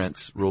was a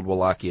prince, ruled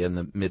Wallachia in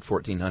the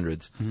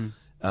mid-1400s. Mm-hmm.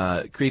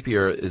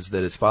 Creepier is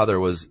that his father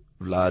was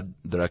Vlad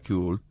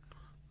Dracul,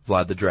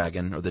 Vlad the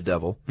Dragon, or the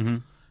Devil. Mm-hmm.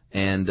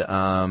 And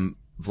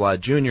Vlad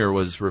Jr.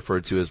 was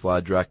referred to as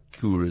Vlad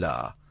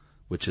Dracula,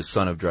 which is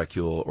son of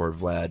Dracul, or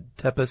Vlad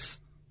Tepes,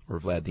 or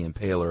Vlad the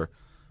Impaler,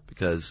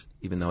 because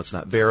even though it's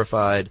not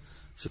verified,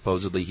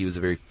 supposedly he was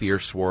a very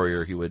fierce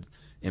warrior. He would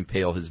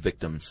impale his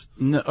victims.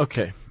 No,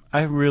 okay.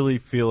 I really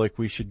feel like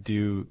we should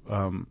do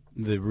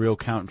the Real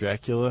Count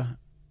Dracula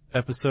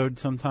episode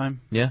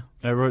sometime. Yeah.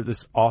 I wrote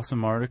this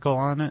awesome article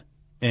on it,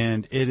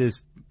 and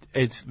it's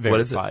verified.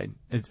 What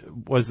is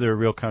it? Was there a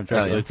Real Count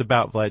Dracula? Oh, yeah. It's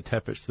about Vlad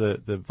Tepes, the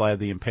Vlad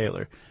the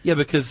Impaler. Yeah,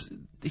 because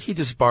he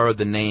just borrowed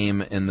the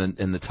name and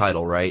the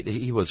title, right?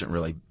 He wasn't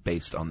really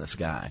based on this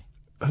guy.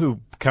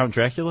 Who, Count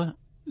Dracula?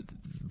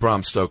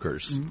 Bram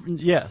Stoker's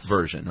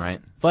version,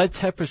 right? Vlad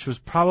Tepes was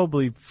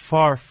probably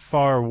far,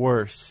 far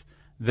worse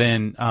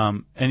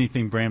than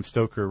anything Bram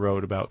Stoker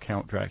wrote about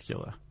Count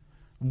Dracula.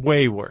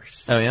 Way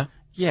worse. Oh, yeah?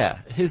 Yeah.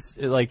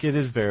 It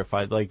is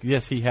verified. Like,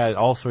 yes, he had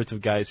all sorts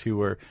of guys who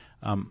were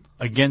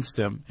against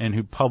him and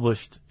who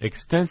published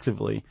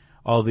extensively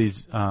all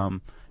these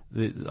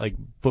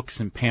books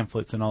and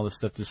pamphlets and all this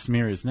stuff to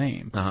smear his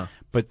name. Uh-huh.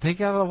 But they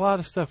got a lot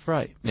of stuff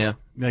right. Yeah.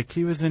 Like,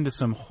 he was into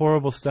some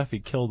horrible stuff. He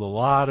killed a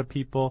lot of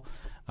people.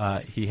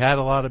 He had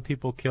a lot of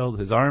people killed.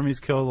 His armies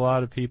killed a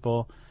lot of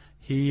people.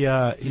 He's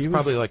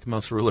probably like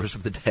most rulers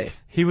of the day.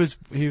 He was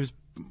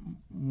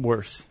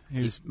worse.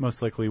 He was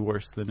most likely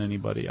worse than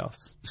anybody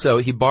else. So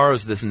he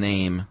borrows this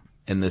name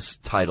and this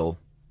title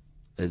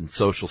in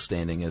social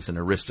standing as an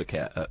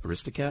aristocrat.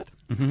 Aristocrat?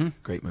 Mm-hmm.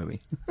 Great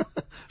movie.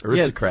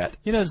 Aristocrat.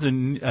 Yeah, there's a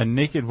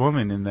naked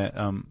woman in that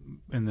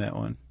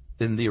one.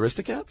 In the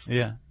Aristocats?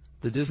 Yeah.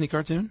 The Disney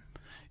cartoon?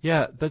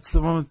 Yeah, that's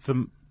the one with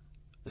the...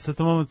 Is that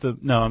the one with the...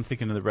 No, I'm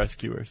thinking of the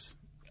Rescuers.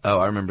 Oh,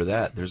 I remember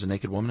that. There's a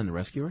naked woman in the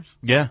Rescuers?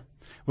 Yeah.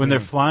 When they're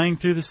flying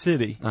through the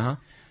city,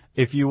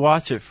 if you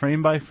watch it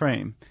frame by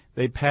frame,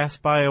 they pass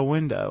by a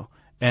window,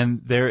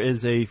 and there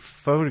is a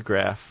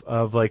photograph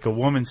of, like, a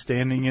woman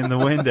standing in the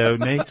window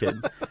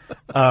naked.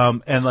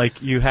 And,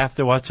 like, you have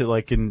to watch it,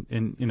 like,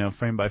 in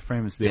frame by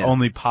frame. It's the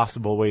only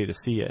possible way to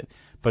see it.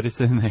 But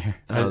it's in there.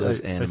 Oh,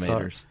 those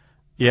animators.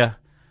 Yeah.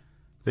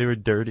 They were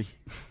dirty.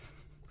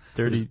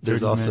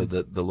 There's also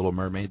men. the Little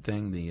Mermaid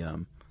thing,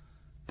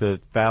 the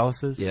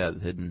phalluses? Yeah,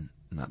 hidden,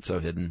 not so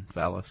hidden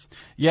phallus.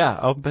 Yeah,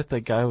 I'll bet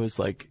that guy was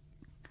like,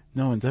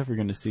 no one's ever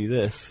going to see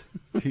this.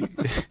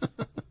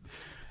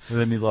 And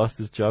then he lost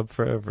his job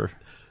forever.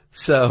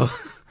 So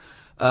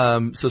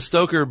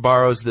Stoker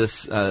borrows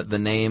this, the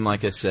name,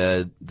 like I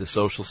said, the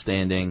social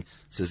standing,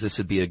 says this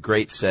would be a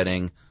great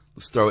setting.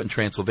 Let's throw it in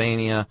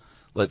Transylvania.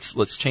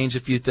 Let's change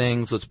a few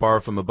things. Let's borrow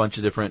from a bunch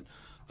of different,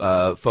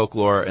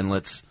 folklore, and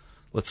let's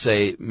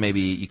say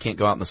maybe you can't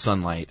go out in the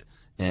sunlight,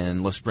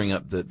 and let's bring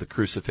up the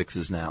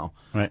crucifixes now.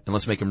 Right. And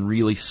let's make them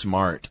really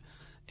smart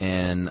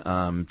and,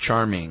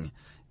 charming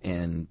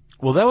and...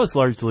 Well, that was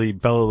largely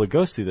Bela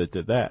Lugosi that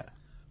did that.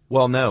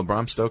 Well, no,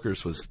 Bram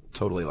Stoker's was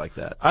totally like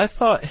that. I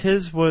thought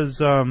his was,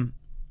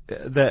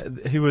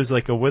 that he was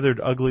like a withered,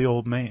 ugly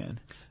old man.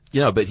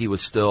 But he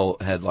was still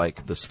had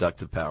like the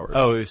seductive powers.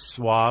 Oh, he was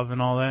suave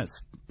and all that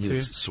He too?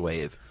 was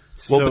suave.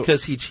 Well,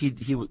 because he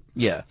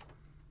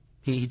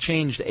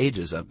changed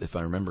ages, if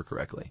I remember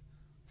correctly.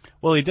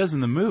 Well, he does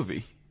in the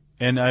movie.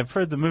 And I've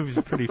heard the movie's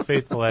a pretty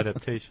faithful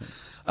adaptation.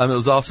 It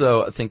was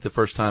also, I think, the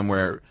first time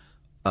where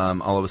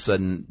all of a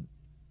sudden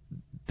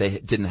they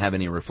didn't have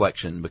any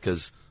reflection,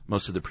 because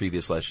most of the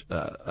previous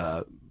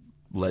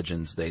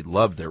legends, they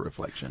loved their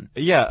reflection.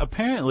 Yeah,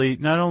 apparently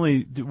not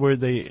only were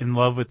they in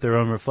love with their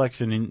own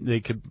reflection and they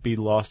could be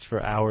lost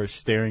for hours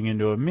staring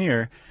into a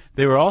mirror,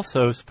 they were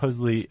also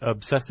supposedly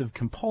obsessive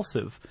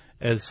compulsive,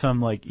 as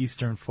some like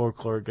Eastern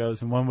folklore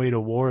goes. And one way to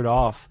ward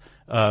off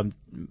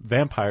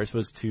vampires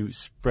was to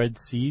spread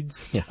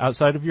seeds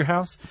outside of your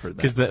house,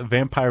 because the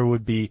vampire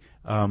would be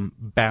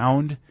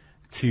bound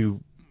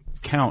to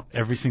count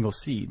every single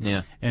seed.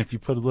 Yeah. And if you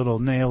put a little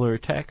nail or a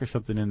tack or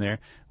something in there,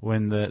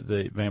 when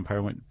the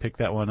vampire went to pick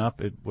that one up,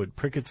 it would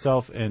prick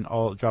itself and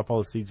drop all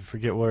the seeds and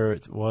forget where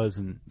it was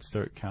and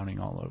start counting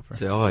all over.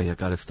 Say, oh, you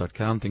got to start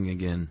counting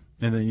again.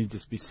 And then you'd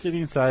just be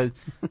sitting inside,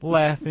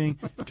 laughing,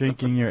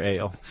 drinking your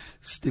ale.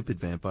 Stupid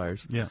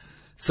vampires. Yeah.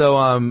 So,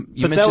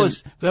 you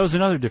mentioned... that was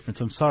another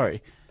difference. I'm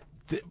sorry.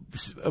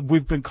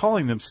 We've been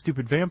calling them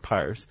stupid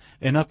vampires,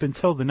 and up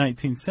until the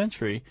 19th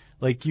century,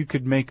 like, you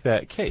could make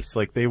that case.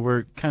 Like, they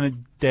were kind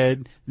of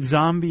dead,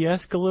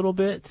 zombie-esque a little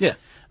bit. Yeah.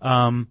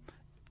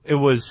 It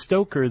was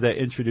Stoker that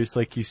introduced,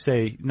 like you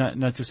say,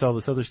 not just all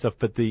this other stuff,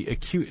 but the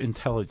acute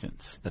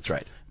intelligence. That's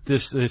right.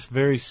 This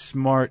very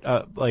smart,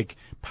 like,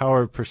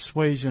 power of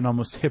persuasion,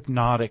 almost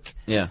hypnotic.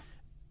 Yeah.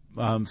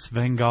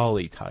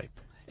 Svengali type.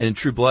 And in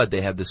True Blood,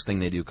 they have this thing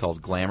they do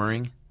called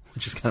glamoring,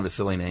 which is kind of a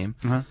silly name.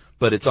 Uh-huh.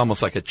 But it's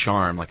almost like a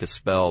charm, like a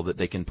spell that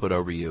they can put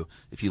over you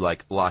if you,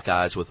 like, lock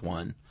eyes with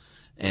one.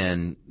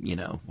 And,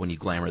 when you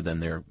glamour them,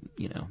 they're,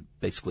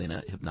 basically in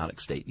a hypnotic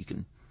state.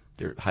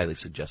 They're highly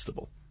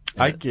suggestible.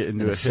 I get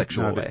into a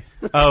sexual way.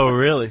 Oh,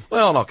 really?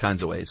 Well, in all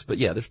kinds of ways. But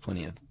yeah, there's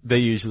plenty of. They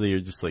usually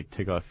are just like,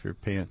 take off your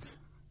pants.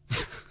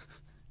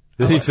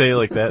 Did they say it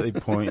like that? They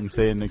point and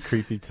say it in a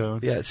creepy tone?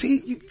 Yeah,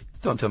 see,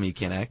 don't tell me you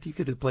can't act. You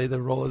could play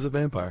the role as a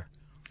vampire.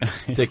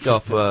 Take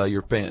off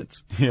your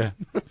pants. Yeah.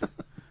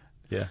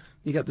 Yeah.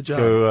 You got the job.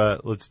 Go,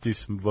 let's do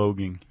some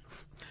voguing.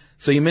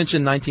 So you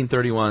mentioned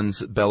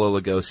 1931's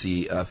Bela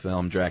Lugosi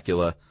film,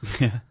 Dracula.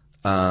 Yeah.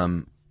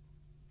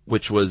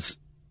 Which was,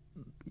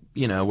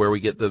 where we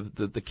get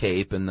the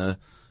cape and the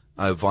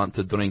I want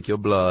to drink your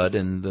blood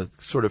and the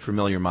sort of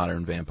familiar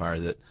modern vampire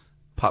that,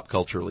 pop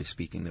culturally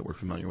speaking, that we're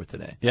familiar with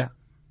today. Yeah.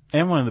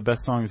 And one of the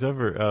best songs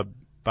ever,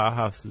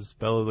 Bauhaus's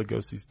Bela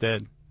Lugosi's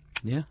Dead.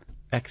 Yeah.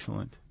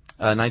 Excellent.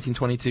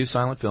 1922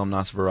 silent film,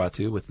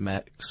 Nosferatu, with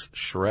Max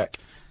Schreck.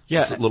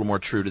 Yeah. It's a little more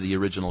true to the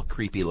original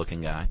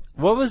creepy-looking guy.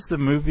 What was the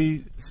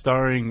movie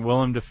starring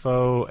Willem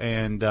Dafoe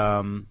and,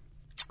 about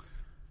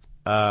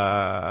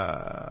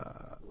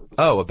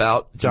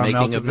the John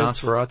making of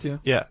Malkovich? Nosferatu?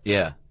 Yeah.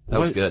 Yeah. That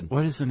was good.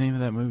 What is the name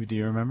of that movie? Do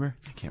you remember?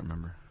 I can't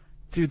remember.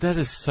 Dude, that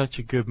is such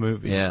a good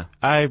movie. Yeah.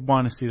 I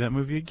want to see that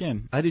movie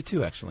again. I do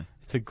too, actually.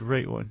 It's a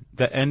great one.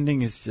 The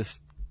ending is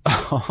just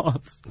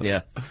awesome.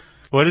 Yeah.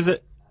 What is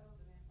it?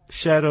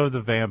 Shadow of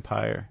the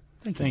Vampire.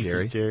 Thank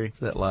you, Jerry.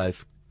 For that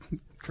live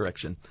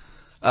correction.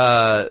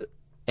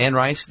 Anne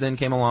Rice then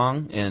came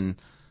along and...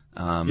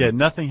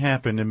 nothing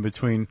happened in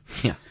between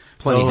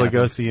plenty Bela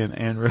Lugosi and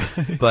Anne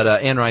Rice. But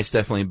Anne Rice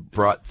definitely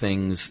brought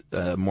things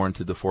more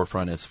into the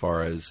forefront as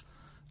far as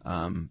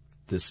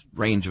this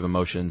range of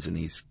emotions and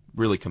these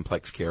really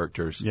complex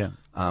characters. Yeah.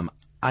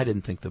 I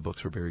didn't think the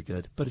books were very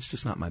good, but it's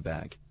just not my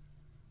bag.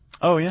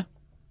 Oh, yeah?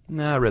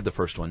 No, I read the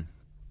first one,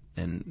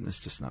 and it's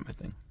just not my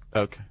thing.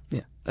 Okay.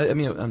 Yeah. I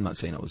mean, I'm not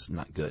saying it was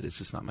not good. It's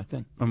just not my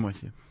thing. I'm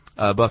with you.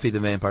 Buffy the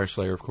Vampire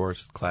Slayer, of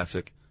course,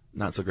 classic.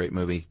 Not so great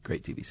movie,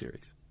 great TV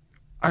series.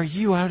 Are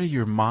you out of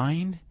your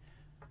mind?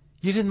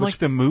 You didn't like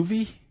the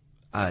movie?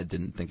 I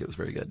didn't think it was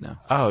very good, no.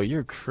 Oh,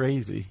 you're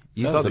crazy.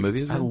 You thought the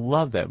movie was good? I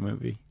love that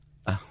movie.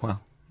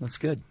 Well, that's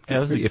good. Yeah,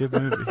 that was a good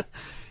movie.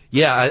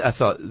 Yeah, I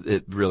thought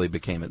it really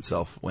became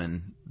itself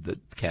when the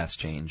cast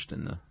changed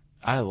and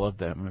I love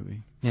that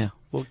movie. Yeah,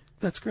 well,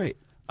 that's great.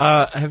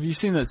 Have you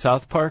seen that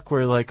South Park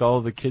where like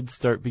all the kids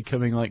start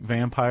becoming like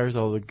vampires?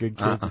 All the good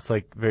kids, It's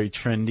like very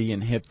trendy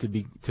and hip to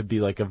be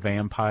like a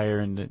vampire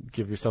and to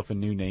give yourself a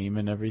new name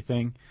and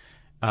everything.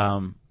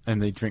 And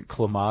they drink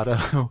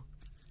Clamato.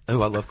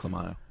 Oh, I love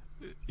Clamato.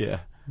 Yeah.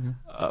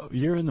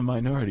 You're in the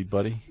minority,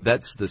 buddy.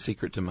 That's the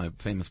secret to my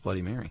famous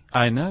Bloody Mary.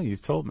 I know,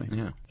 you've told me.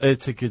 Yeah.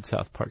 It's a good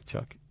South Park,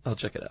 Chuck. I'll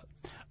check it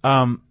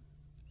out.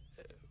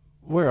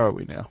 Where are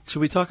we now?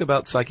 Should we talk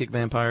about psychic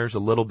vampires a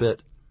little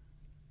bit?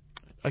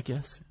 I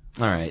guess.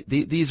 All right.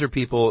 These are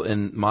people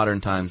in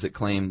modern times that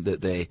claim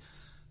that they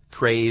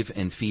crave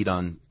and feed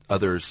on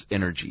others'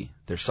 energy,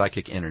 their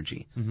psychic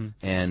energy. Mm-hmm.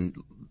 And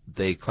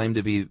they claim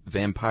to be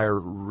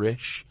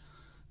vampire-ish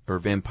or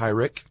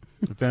vampiric.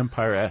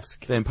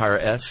 Vampire-esque.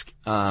 Vampire-esque,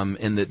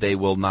 in that they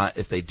will not,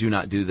 if they do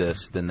not do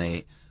this, then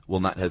they will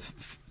not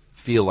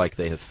feel like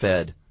they have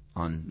fed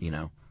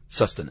on,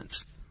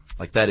 sustenance.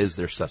 Like that is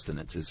their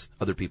sustenance, is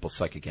other people's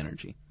psychic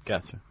energy.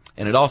 Gotcha.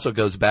 And it also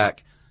goes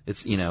back,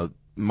 it's,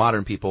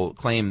 modern people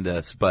claim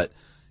this, but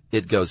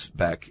it goes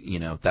back,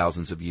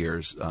 thousands of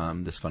years,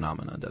 this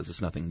phenomenon does.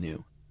 It's nothing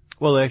new.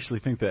 Well, I actually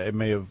think that it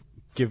may have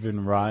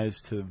given rise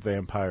to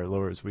vampire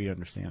lore as we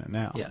understand it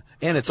now. Yeah.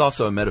 And it's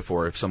also a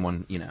metaphor if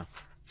someone,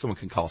 someone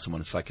can call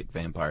someone a psychic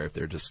vampire if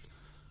they're just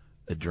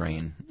a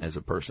drain as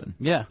a person.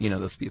 Yeah. You know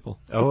those people.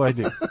 Oh, I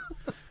do.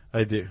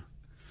 I do.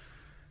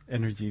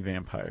 Energy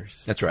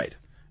vampires. That's right.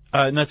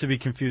 Not to be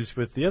confused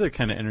with the other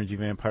kind of energy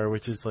vampire,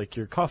 which is like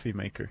your coffee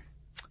maker.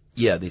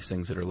 Yeah, these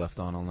things that are left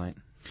on all night.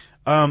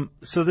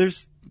 So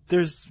there's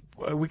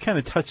we kind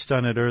of touched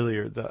on it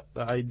earlier, the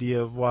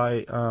idea of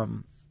why,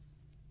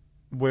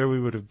 where we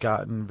would have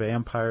gotten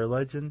vampire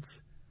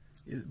legends.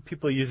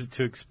 People use it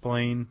to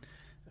explain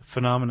a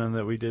phenomenon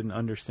that we didn't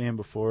understand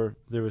before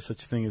there was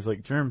such a thing as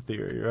like germ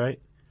theory, right?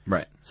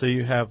 Right. So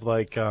you have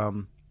like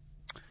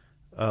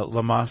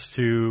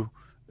Lamastु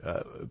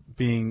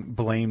being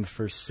blamed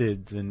for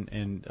SIDS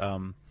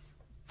and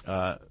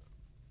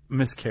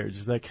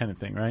miscarriages, that kind of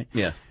thing, right?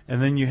 Yeah.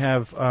 And then you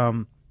have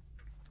a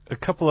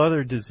couple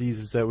other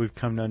diseases that we've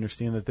come to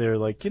understand that they're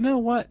like, you know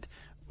what?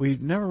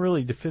 We've never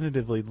really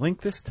definitively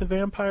linked this to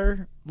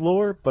vampire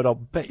lore, but I'll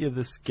bet you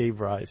this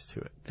gave rise to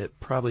it. It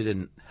probably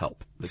didn't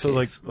help the So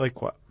case.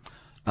 like what?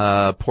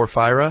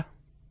 Porphyra?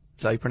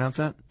 Is that how you pronounce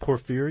that?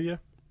 Porphyria?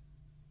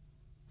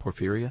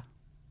 Porphyria?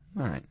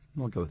 All right.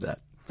 We'll go with that.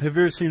 Have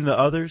you ever seen The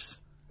Others?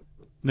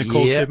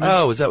 Nicole yeah. Kidman?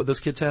 Oh, is that what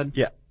those kids had?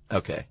 Yeah.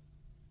 Okay.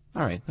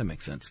 All right. That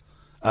makes sense.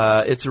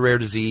 It's a rare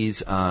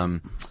disease.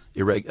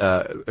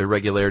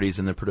 Irregularities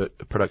in the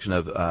production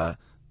of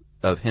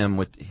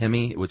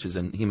Hemi, which is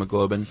in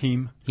hemoglobin.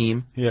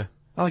 Heme. Yeah.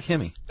 I like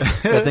Hemi.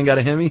 That thing got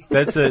a Hemi?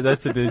 That's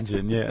an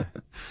engine, yeah.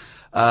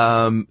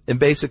 And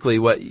basically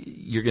what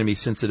you're going to be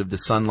sensitive to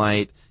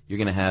sunlight. You're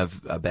going to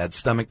have bad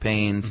stomach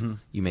pains. Mm-hmm.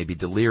 You may be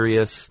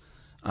delirious.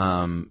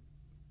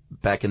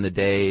 Back in the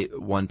day,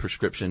 one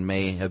prescription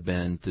may have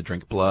been to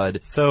drink blood.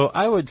 So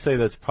I would say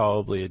that's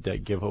probably a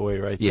dead giveaway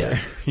right there.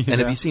 Yeah.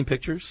 And have you seen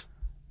pictures?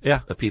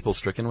 Yeah. Of people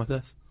stricken with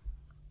this?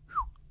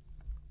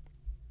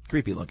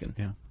 Creepy looking.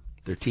 Yeah.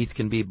 Their teeth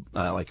can be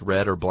like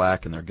red or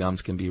black, and their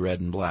gums can be red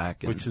and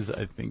black. And, which is,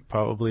 I think,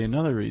 probably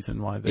another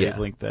reason why they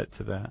linked that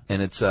to that.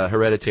 And it's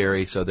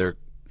hereditary, so there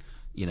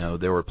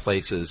were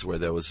places where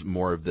there was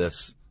more of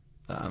this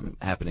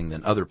happening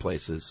than other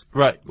places.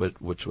 Right.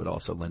 Which would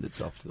also lend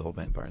itself to the whole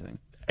vampire thing.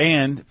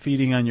 And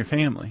feeding on your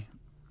family.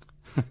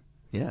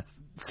 Yes.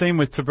 Same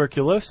with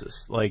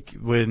tuberculosis. Like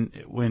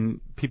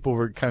when people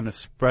were kind of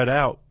spread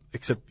out,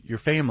 except your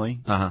family,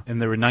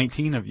 and there were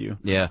 19 of you,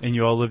 and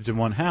you all lived in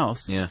one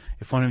house. Yeah.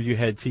 If one of you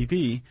had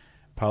TB,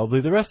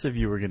 probably the rest of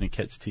you were going to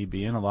catch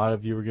TB, and a lot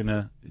of you were going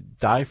to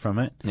die from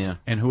it. Yeah.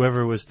 And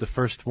whoever was the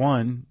first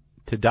one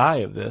to die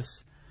of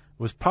this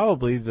was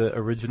probably the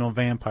original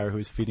vampire who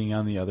was feeding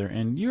on the other,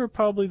 and you're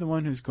probably the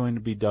one who's going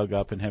to be dug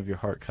up and have your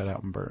heart cut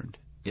out and burned.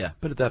 Yeah,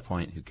 but at that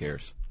point, who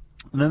cares?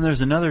 And then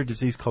there's another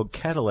disease called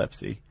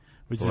catalepsy,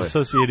 which is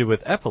associated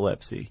with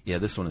epilepsy. Yeah,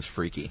 this one is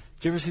freaky.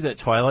 Did you ever see that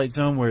Twilight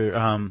Zone where,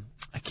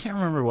 I can't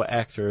remember what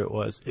actor it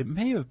was. It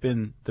may have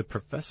been the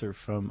professor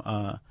from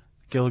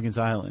Gilligan's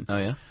Island. Oh,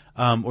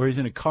 yeah? Where he's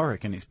in a car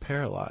wreck and he's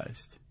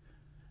paralyzed.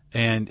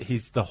 And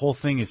the whole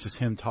thing is just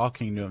him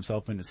talking to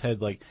himself in his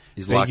head, like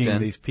he's begging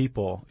these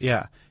people,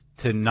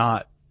 to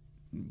not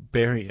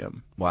bury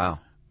him. Wow.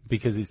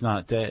 Because he's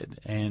not dead.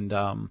 And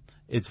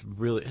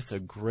it's a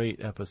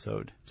great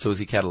episode. So is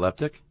he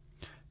cataleptic?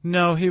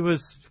 No, he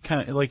was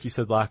kind of, like you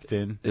said, locked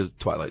in. It was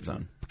Twilight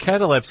Zone.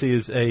 catalepsy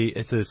is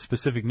it's a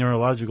specific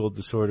neurological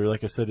disorder,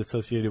 like I said,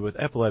 associated with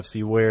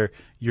epilepsy, where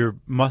your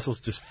muscles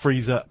just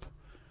freeze up.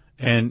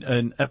 And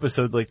an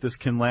episode like this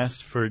can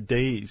last for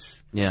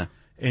days. Yeah.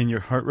 And your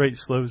heart rate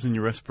slows and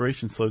your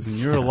respiration slows and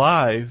you're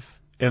alive.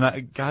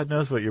 And God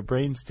knows what your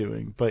brain's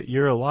doing, but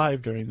you're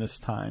alive during this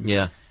time.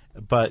 Yeah.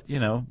 But,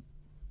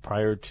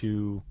 prior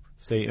to,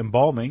 say,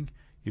 embalming,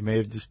 you may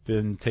have just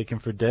been taken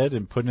for dead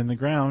and put in the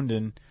ground,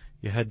 and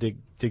you had to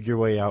dig your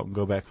way out and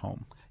go back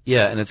home.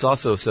 Yeah, and it's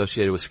also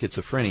associated with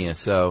schizophrenia.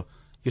 So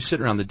you're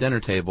sitting around the dinner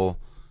table,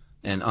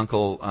 and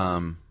Uncle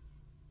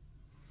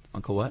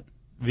what?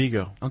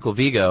 Vigo. Uncle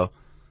Vigo.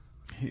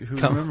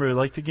 Remember,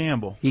 liked to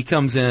gamble. He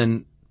comes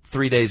in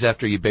 3 days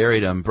after you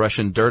buried him,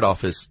 brushing dirt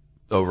off his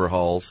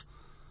overalls,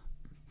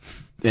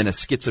 having a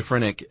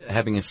schizophrenic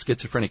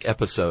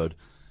episode,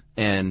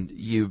 and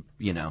you're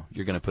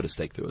going to put a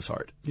stake through his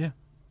heart. Yeah.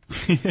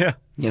 Yeah.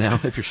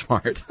 If you're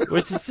smart.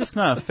 Which is just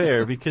not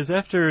fair, because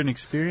after an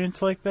experience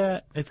like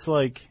that, it's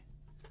like,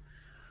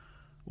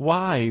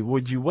 why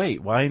would you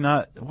wait? Why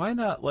not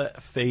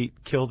let fate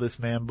kill this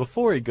man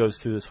before he goes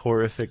through this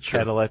horrific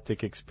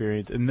cataleptic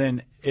experience, and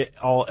then it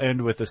all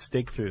end with a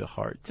stake through the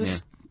heart?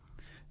 Just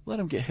let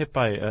him get hit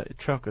by a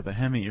truck with a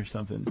Hemi or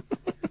something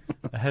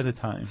ahead of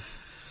time.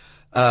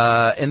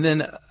 And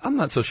then I'm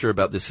not so sure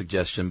about this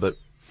suggestion, but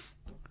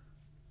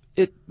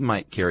it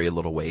might carry a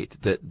little weight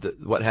that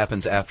what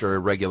happens after a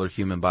regular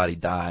human body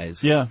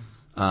dies. Yeah.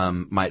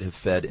 Might have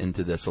fed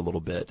into this a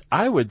little bit.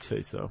 I would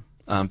say so.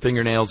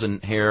 Fingernails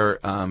and hair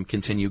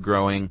continue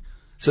growing.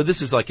 So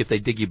this is like if they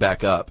dig you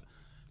back up,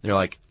 they're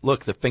like,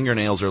 look, the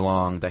fingernails are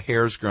long, the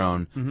hair's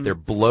grown, they're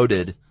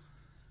bloated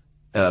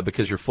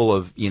because you're full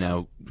of,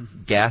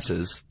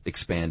 gases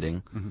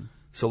expanding.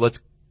 So let's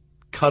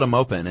cut them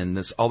open,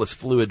 and all this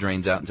fluid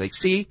drains out, and say,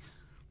 see,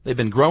 they've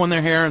been growing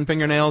their hair and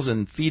fingernails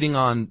and feeding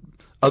on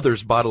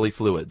others' bodily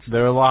fluids.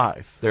 They're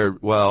alive.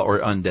 Or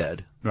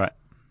undead. Right.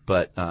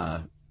 But,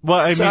 I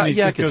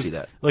could see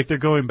that. Like they're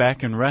going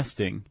back and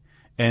resting,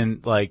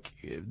 and like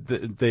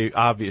they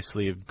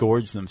obviously have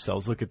gorged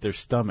themselves. Look at their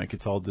stomach;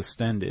 it's all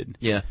distended.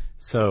 Yeah.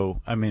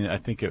 So I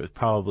think it was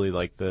probably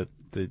like the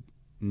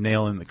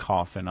nail in the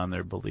coffin on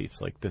their beliefs.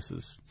 Like this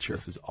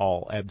is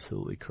all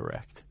absolutely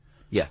correct.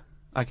 Yeah,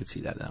 I could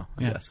see that now.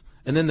 I guess.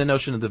 And then the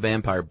notion of the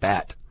vampire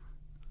bat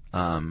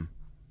came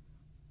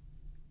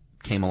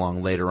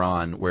along later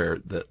on, where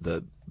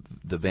the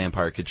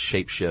vampire could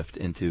shapeshift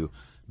into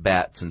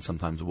bats and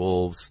sometimes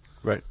wolves.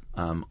 Right.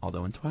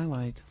 Although in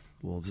Twilight,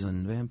 wolves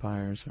and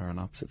vampires are on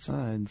opposite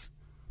sides.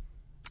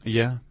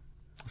 Yeah.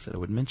 I said I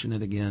would mention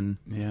it again.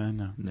 Yeah, I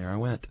know. And there I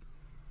went.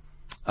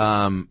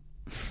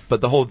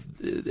 But the whole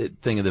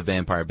thing of the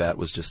vampire bat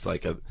was just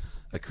like a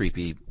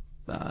creepy,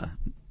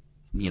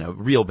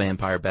 real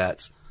vampire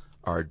bats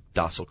are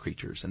docile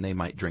creatures, and they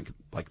might drink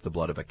like the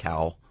blood of a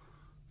cow,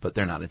 but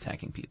they're not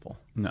attacking people.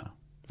 No.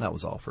 That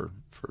was all for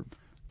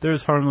they're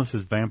as harmless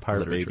as vampire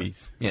literature.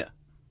 babies. Yeah.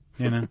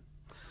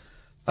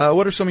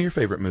 What are some of your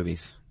favorite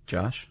movies,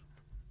 Josh?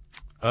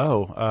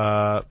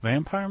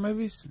 Vampire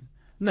movies?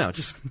 No,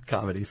 just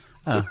comedies.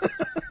 I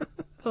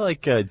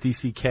like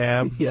DC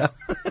Cab. Yeah.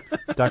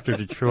 Dr.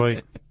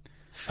 Detroit.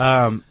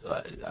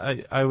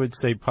 I would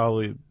say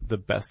probably the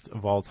best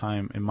of all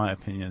time, in my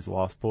opinion, is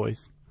Lost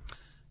Boys.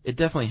 It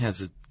definitely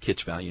has a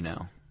kitsch value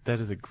now. That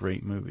is a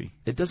great movie.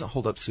 It doesn't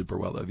hold up super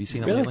well, though. Have you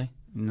seen it Really? lately?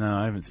 No,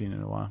 I haven't seen it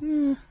in a while.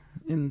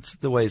 In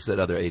the ways that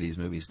other 80s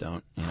movies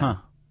don't. Huh.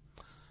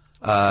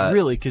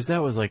 Really? Because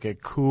that was like a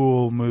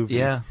cool movie.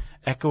 Yeah.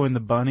 Echo and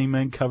the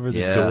Bunnymen cover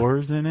the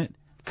doors in it.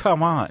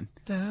 Come on.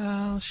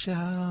 Thou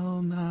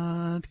shalt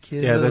not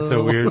kill. Yeah, that's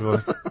a weird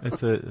one.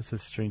 It's a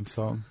strange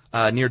song.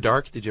 Near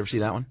Dark, did you ever see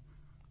that one?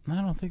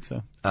 I don't think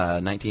so.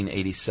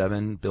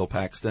 1987, Bill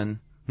Paxton.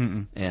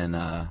 Mm-mm. And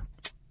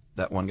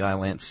that one guy,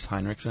 Lance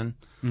Henriksen.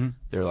 Mm-hmm.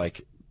 They're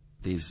like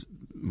these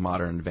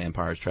modern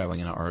vampires traveling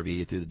in an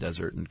RV through the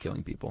desert and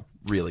killing people.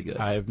 Really good.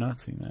 I have not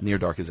seen that. Near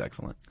Dark is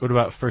excellent. What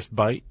about First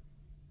Bite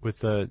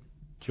with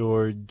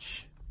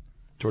George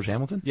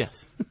Hamilton?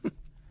 Yes.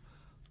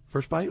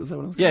 First Bite, was that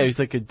what it was called? Yeah, he's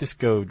like a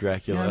disco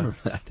Dracula. Yeah, I remember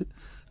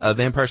that.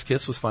 Vampire's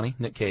Kiss was funny.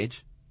 Nick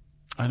Cage.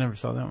 I never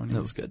saw that one either.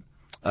 That was good.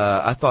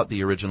 I thought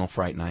the original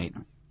Fright Night,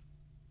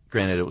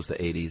 granted it was the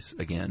 80s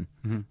again,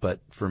 but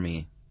for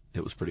me,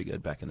 it was pretty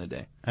good back in the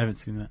day. I haven't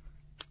seen that.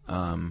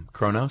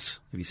 Kronos,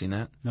 have you seen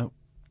that? Nope.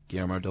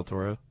 Guillermo del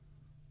Toro?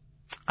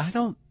 I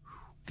don't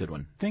Good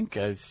one. think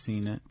I've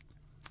seen it.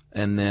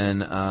 And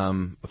then,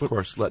 of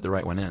course, Let the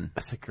Right One In.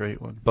 That's a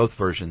great one. Both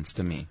versions,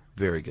 to me,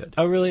 very good.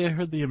 Oh, really? I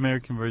heard the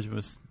American version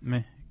was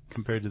meh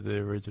compared to the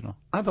original.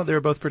 I thought they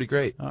were both pretty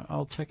great.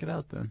 I'll check it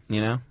out then.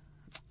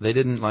 They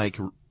didn't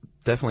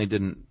definitely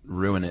didn't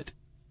ruin it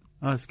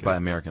Oh, that's good. by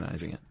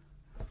Americanizing it.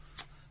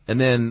 And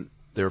then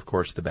there are, of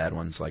course, the bad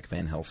ones like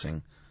Van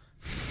Helsing,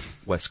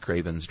 Wes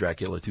Craven's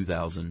Dracula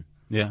 2000,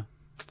 Yeah.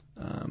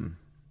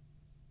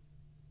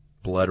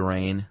 Blood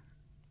Rain,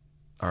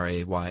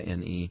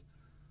 Rayne.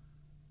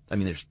 I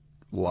mean, there's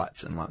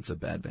lots and lots of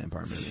bad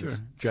vampire movies. Sure.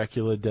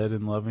 Dracula Dead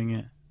and Loving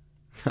It.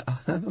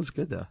 That was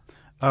good, though.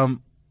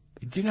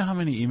 Do you know how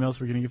many emails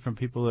we're going to get from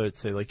people that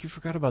say, like, you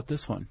forgot about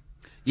this one?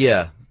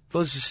 Yeah.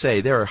 Let's just say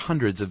there are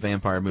hundreds of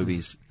vampire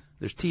movies.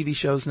 There's TV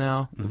shows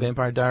now,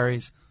 Vampire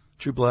Diaries,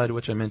 True Blood,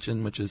 which I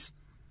mentioned, which is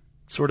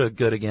sort of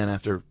good again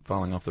after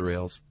falling off the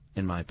rails,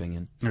 in my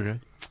opinion. Okay.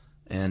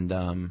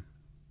 And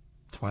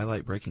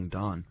Twilight Breaking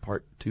Dawn,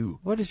 Part 2.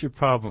 What is your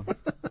problem?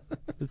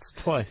 It's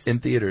twice. In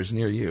theaters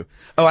near you.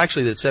 Oh,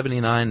 actually, that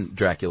 79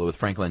 Dracula with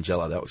Frank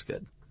Langella, that was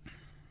good.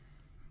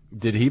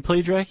 Did he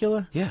play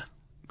Dracula? Yeah.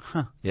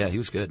 Huh. Yeah, he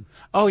was good.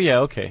 Oh, yeah,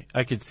 okay.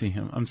 I could see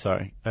him. I'm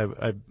sorry.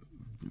 I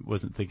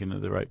wasn't thinking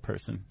of the right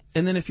person.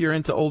 And then if you're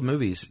into old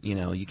movies, you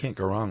know, you can't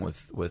go wrong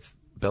with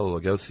Bela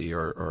Lugosi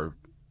or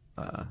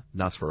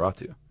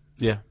Nosferatu.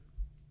 Yeah.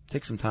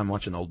 Take some time,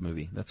 watch an old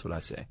movie. That's what I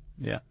say.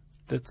 Yeah.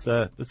 That's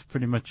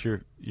pretty much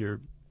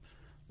your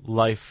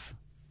life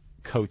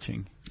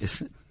coaching.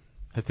 Is it?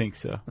 I think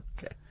so.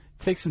 Okay.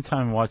 Take some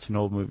time and watch an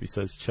old movie,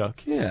 says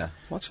Chuck. Yeah.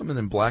 Watch something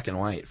in black and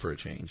white for a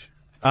change.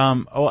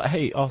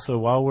 Hey, also,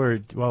 while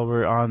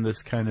we're on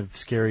this kind of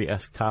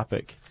scary-esque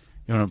topic,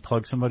 you want to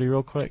plug somebody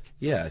real quick?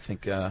 Yeah, I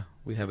think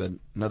we have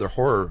another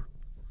horror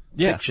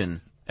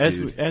fiction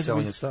dude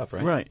selling his stuff,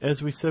 right? Right.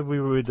 As we said,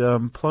 we would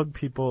plug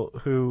people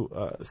who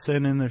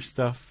send in their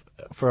stuff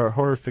for our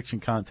horror fiction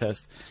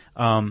contest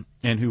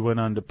and who went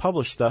on to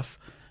publish stuff.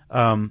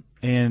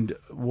 And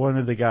one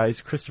of the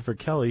guys, Christopher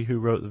Kelly, who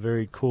wrote the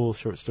very cool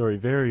short story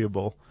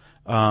Variable,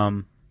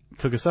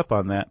 took us up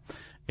on that.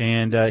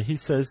 And he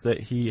says that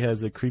he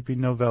has a creepy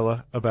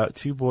novella about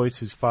two boys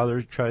whose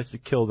father tries to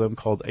kill them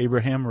called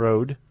Abraham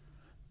Road,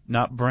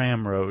 not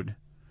Bram Road.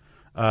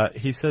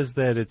 He says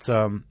that it's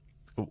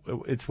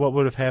what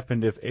would have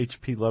happened if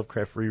H.P.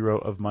 Lovecraft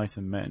rewrote Of Mice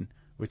and Men,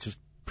 which is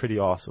pretty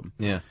awesome.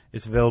 Yeah.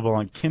 It's available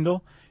on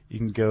Kindle. You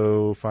can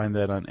go find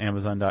that on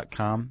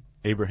Amazon.com,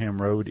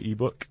 Abraham Road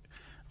ebook.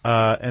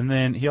 And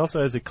then he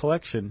also has a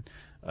collection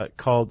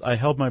called I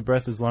Held My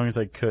Breath as Long as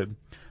I Could,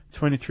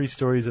 23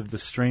 stories of the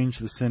strange,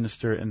 the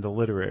sinister, and the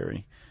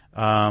literary.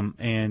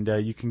 And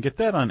you can get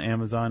that on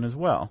Amazon as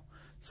well.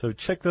 So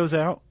check those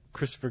out.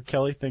 Christopher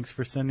Kelly, thanks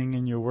for sending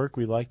in your work.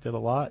 We liked it a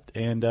lot.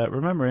 And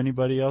remember,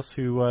 anybody else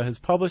who has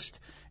published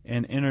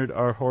and entered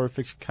our horror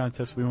fiction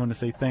contest, we want to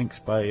say thanks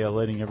by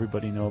letting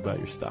everybody know about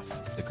your stuff.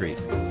 Agreed.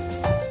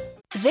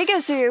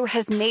 Zigazoo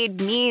has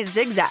made me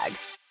zigzag.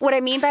 What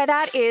I mean by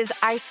that is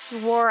I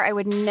swore I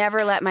would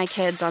never let my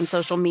kids on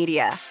social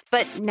media.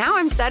 But now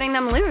I'm setting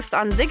them loose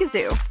on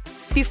Zigazoo.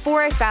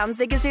 Before I found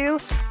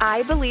Zigazoo,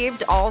 I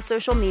believed all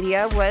social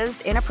media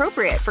was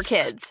inappropriate for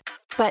kids.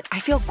 But I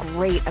feel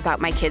great about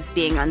my kids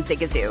being on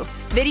Zigazoo.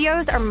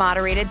 Videos are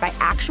moderated by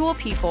actual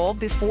people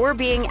before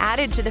being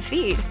added to the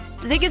feed.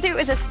 Zigazoo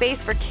is a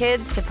space for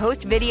kids to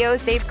post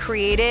videos they've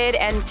created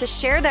and to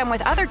share them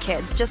with other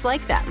kids just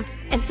like them.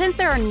 And since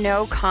there are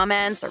no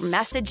comments or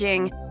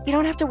messaging, you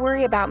don't have to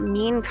worry about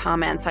mean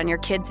comments on your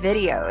kids'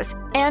 videos.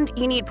 And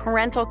you need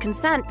parental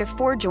consent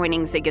before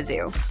joining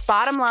Zigazoo.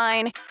 Bottom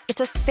line, it's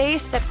a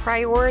space that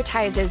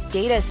prioritizes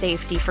data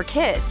safety for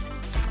kids.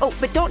 Oh,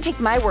 but don't take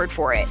my word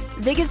for it.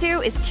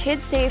 Zigazoo is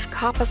KidSafe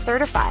COPPA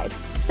certified.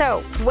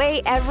 So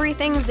weigh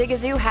everything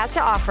Zigazoo has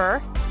to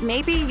offer.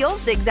 Maybe you'll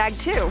zigzag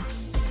too.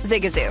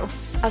 Zigazoo,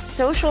 a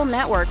social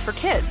network for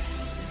kids.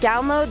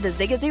 Download the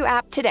Zigazoo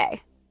app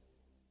today.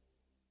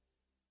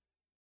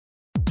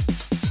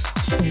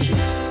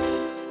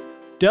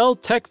 Dell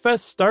Tech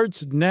Fest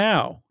starts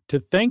now. To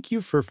thank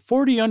you for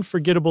 40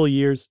 unforgettable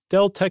years,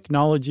 Dell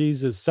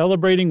Technologies is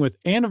celebrating with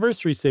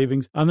anniversary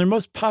savings on their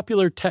most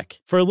popular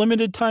tech. For a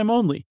limited time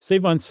only,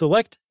 save on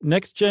select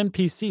next-gen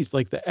PCs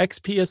like the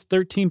XPS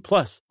 13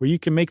 Plus, where you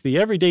can make the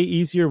everyday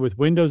easier with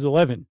Windows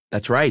 11.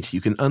 That's right.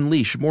 You can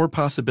unleash more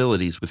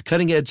possibilities with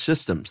cutting-edge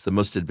systems, the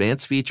most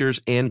advanced features,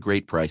 and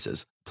great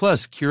prices.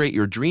 Plus, curate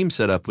your dream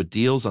setup with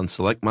deals on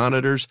select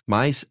monitors,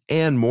 mice,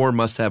 and more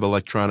must-have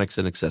electronics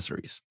and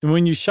accessories. And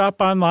when you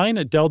shop online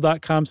at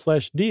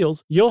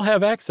Dell.com/deals, you'll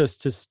have access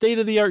to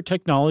state-of-the-art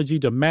technology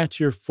to match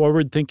your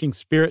forward-thinking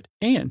spirit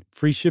and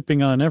free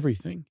shipping on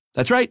everything.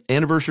 That's right.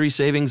 Anniversary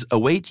savings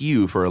await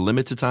you for a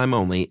limited time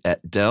only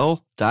at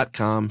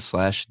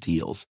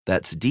Dell.com/deals.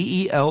 That's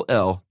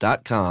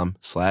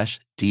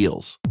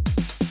DELL.com/deals.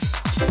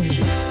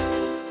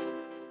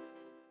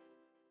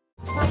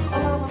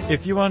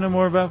 If you want to know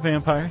more about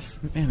vampires,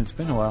 man, it's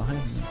been a while,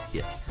 hasn't it?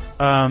 Yes.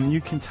 You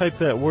can type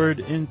that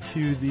word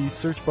into the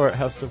search bar at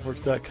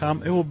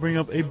HowStuffWorks.com. It will bring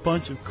up a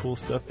bunch of cool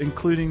stuff,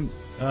 including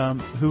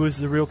Who is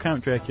the Real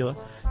Count Dracula,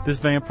 this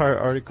vampire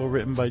article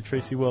written by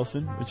Tracy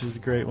Wilson, which is a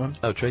great one.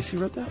 Oh, Tracy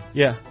wrote that?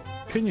 Yeah.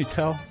 Couldn't you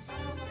tell?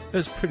 It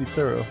was pretty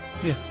thorough.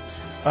 Yeah.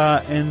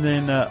 And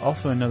then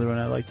also another one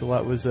I liked a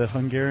lot was a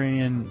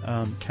Hungarian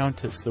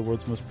countess, the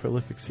world's most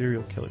prolific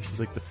serial killer. She's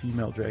like the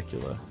female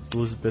Dracula,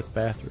 Elizabeth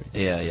Bathory.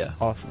 Yeah.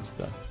 Awesome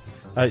stuff.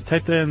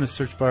 Type that in the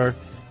search bar,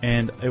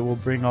 and it will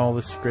bring all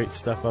this great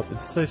stuff up. And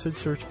since I said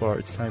search bar,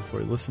 it's time for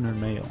listener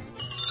mail.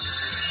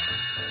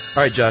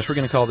 All right, Josh, we're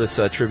going to call this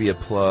trivia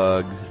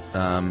plug.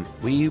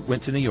 We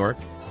went to New York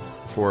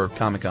for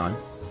Comic-Con,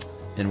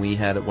 and we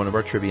had one of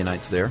our trivia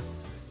nights there.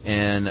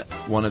 And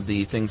one of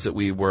the things that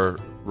we were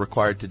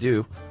required to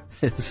do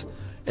is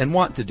and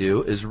want to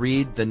do is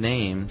read the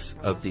names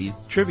of the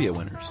trivia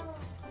winners.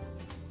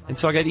 And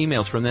so I got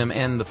emails from them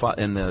and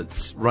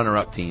the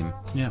runner-up team,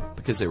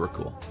 because they were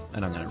cool,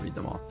 and I'm going to read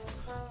them all.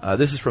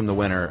 This is from the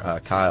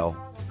winner, Kyle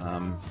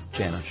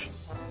Janish,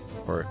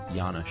 or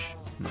Janish.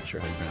 I'm not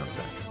sure how you pronounce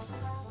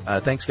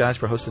that. Thanks, guys,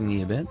 for hosting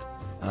the event.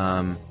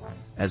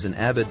 As an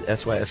avid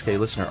SYSK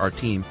listener, our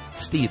team,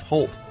 Steve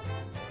Holt,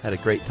 had a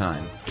great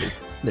time.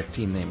 Their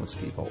team name was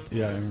Steve Holt.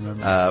 Yeah, I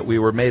remember. We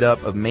were made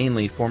up of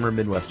mainly former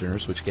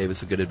Midwesterners, which gave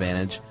us a good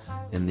advantage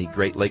in the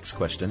Great Lakes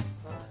question.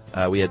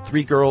 We had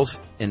 3 girls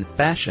in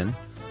fashion,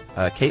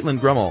 Caitlin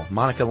Grummel,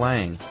 Monica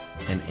Lang,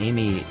 and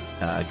Amy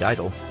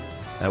Geidel.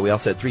 We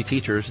also had 3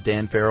 teachers,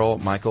 Dan Farrell,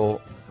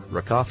 Michael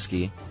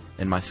Rakowski,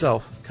 and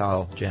myself,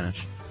 Kyle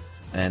Janish,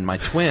 and my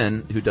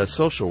twin, who does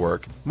social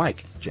work,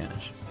 Mike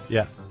Janish.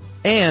 Yeah.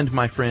 And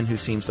my friend who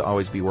seems to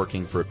always be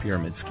working for a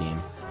pyramid scheme,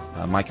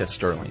 Micah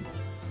Sterling.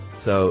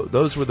 So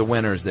those were the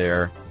winners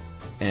there.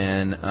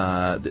 And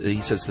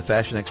he says the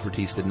fashion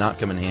expertise did not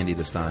come in handy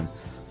this time,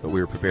 but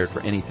we were prepared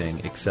for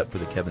anything except for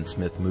the Kevin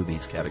Smith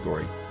movies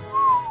category,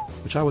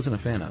 which I wasn't a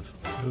fan of.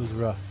 It was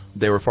rough.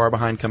 They were far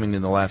behind coming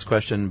in the last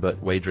question,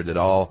 but wagered it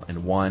all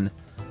and won.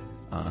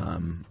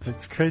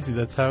 It's crazy.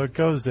 That's how it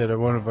goes at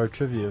one of our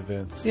trivia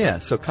events. Yeah,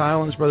 so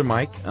Kyle and his brother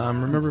Mike,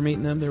 remember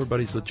meeting them? They were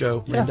buddies with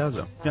Joe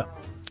Randazzo. Yeah.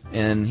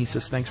 And he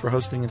says, thanks for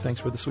hosting and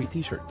thanks for the sweet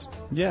T-shirts.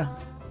 Yeah.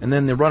 And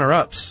then the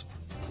runner-ups.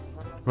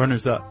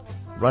 Runners-up.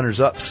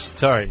 Runners-ups.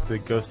 Sorry, the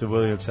ghost of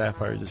William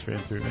Sapphire just ran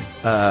through me.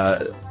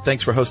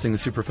 Thanks for hosting the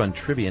super fun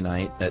trivia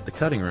night at the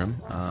Cutting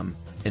Room.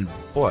 And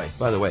boy,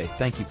 by the way,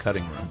 thank you,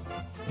 Cutting Room.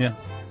 Yeah.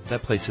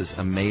 That place is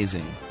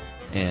amazing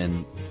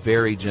and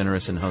very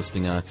generous in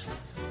hosting us.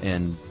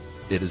 And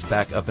it is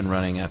back up and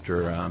running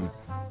after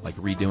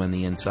redoing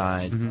the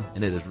inside. Mm-hmm.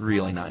 And it is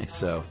really nice.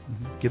 So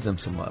give them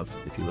some love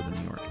if you live in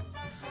New York.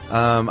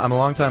 I'm a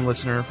longtime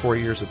listener, 4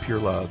 years of pure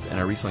love, and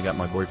I recently got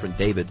my boyfriend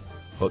David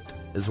hooked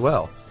as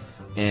well.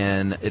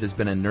 And it has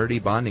been a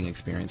nerdy bonding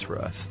experience for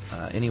us.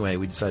 Anyway,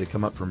 we decided to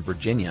come up from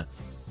Virginia.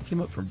 We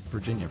came up from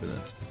Virginia for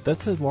this.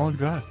 That's a long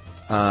drive.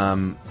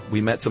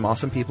 We met some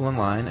awesome people in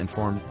line and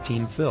formed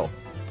Team Phil.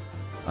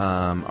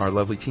 Our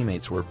lovely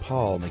teammates were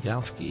Paul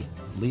Nagowski,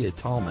 Leah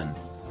Tallman,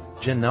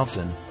 Jen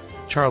Nelson,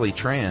 Charlie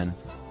Tran,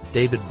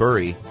 David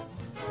Burry,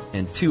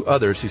 and 2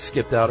 others who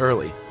skipped out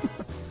early.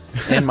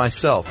 And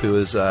myself, who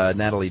is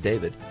Natalie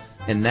David.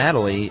 And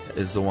Natalie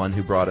is the one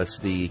who brought us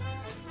the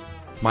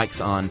Mike's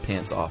On,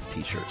 Pants Off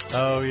T-shirts.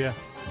 Oh, yeah.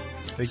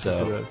 Thank you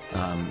for those.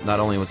 Not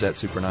only was that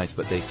super nice,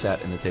 but they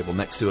sat in the table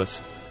next to us,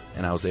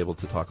 and I was able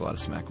to talk a lot of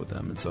smack with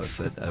them. And so I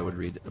said I would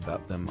read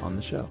about them on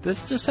the show.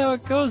 That's just how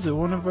it goes at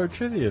one of our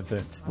trivia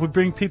events. We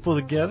bring people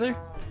together.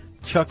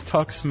 Chuck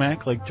talks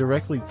smack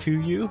directly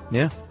to you.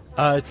 Yeah.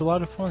 It's a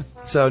lot of fun.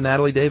 So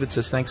Natalie David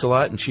says thanks a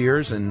lot and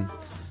cheers, and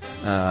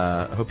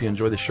I hope you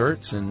enjoy the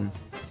shirts and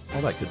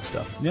all that good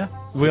stuff. Yeah.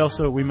 We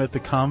met the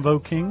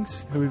Convo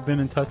Kings, who we've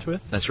been in touch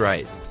with. That's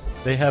right.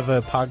 They have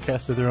a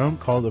podcast of their own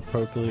called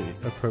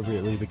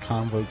appropriately the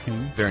Convo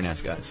Kings. Very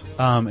nice guys.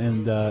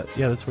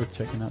 That's worth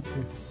checking out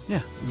too.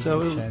 Yeah.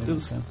 So it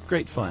was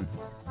great fun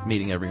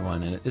meeting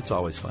everyone, and it's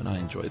always fun. I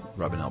enjoyed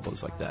rubbing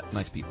elbows like that.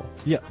 Nice people.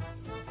 Yeah.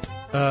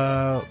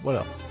 What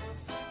else?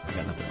 I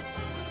got nothing else.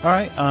 All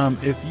right.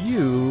 If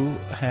you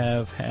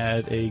have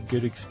had a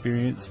good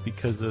experience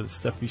because of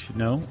stuff you should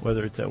know,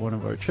 whether it's at one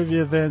of our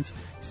trivia events,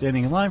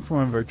 standing in line for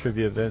one of our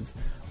trivia events,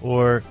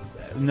 or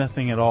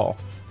nothing at all,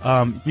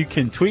 you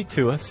can tweet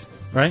to us,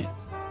 right,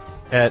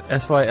 at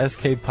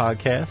SYSK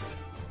Podcast.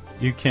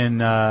 You can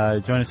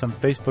join us on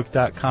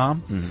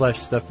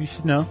Facebook.com/Stuff You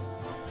Should Know.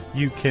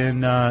 You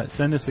can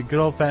send us a good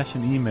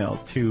old-fashioned email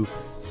to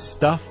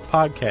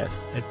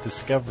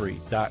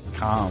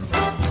stuffpodcast@discovery.com.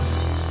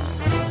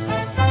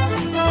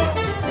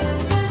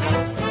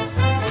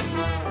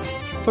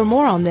 For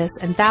more on this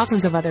and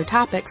thousands of other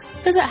topics,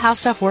 visit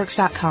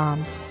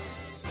howstuffworks.com.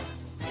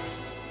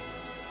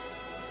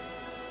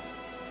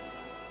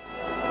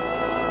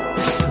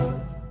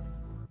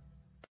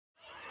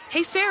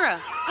 Hey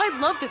Sarah, I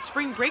love that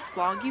spring break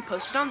vlog you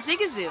posted on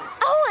Zigazoo.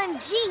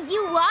 OMG,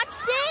 you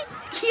watched it?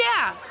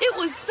 Yeah, it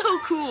was so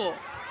cool.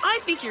 I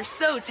think you're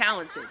so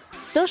talented.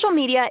 Social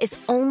media is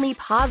only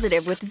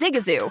positive with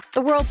Zigazoo,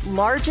 the world's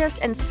largest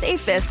and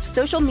safest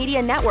social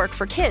media network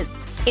for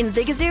kids. In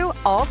Zigazoo,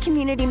 all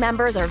community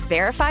members are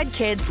verified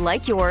kids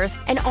like yours,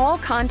 and all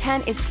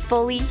content is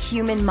fully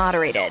human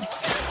moderated.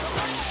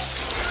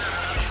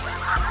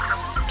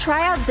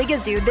 Try out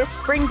Zigazoo this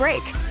spring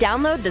break.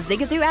 Download the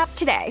Zigazoo app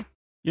today.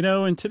 You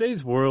know, in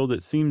today's world,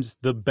 it seems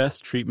the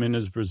best treatment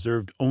is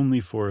reserved only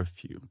for a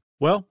few.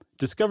 Well,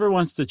 Discover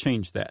wants to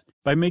change that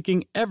by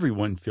making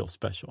everyone feel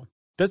special.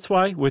 That's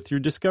why, with your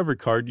Discover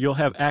card, you'll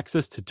have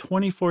access to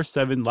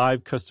 24/7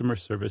 live customer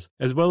service,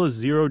 as well as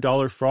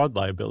 $0 fraud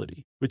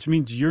liability, which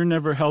means you're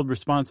never held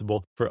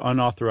responsible for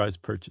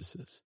unauthorized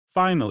purchases.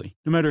 Finally,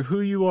 no matter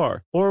who you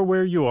are or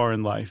where you are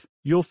in life,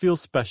 you'll feel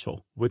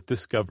special with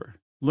Discover.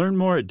 Learn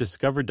more at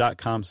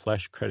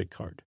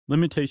discover.com/creditcard.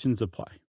 Limitations apply.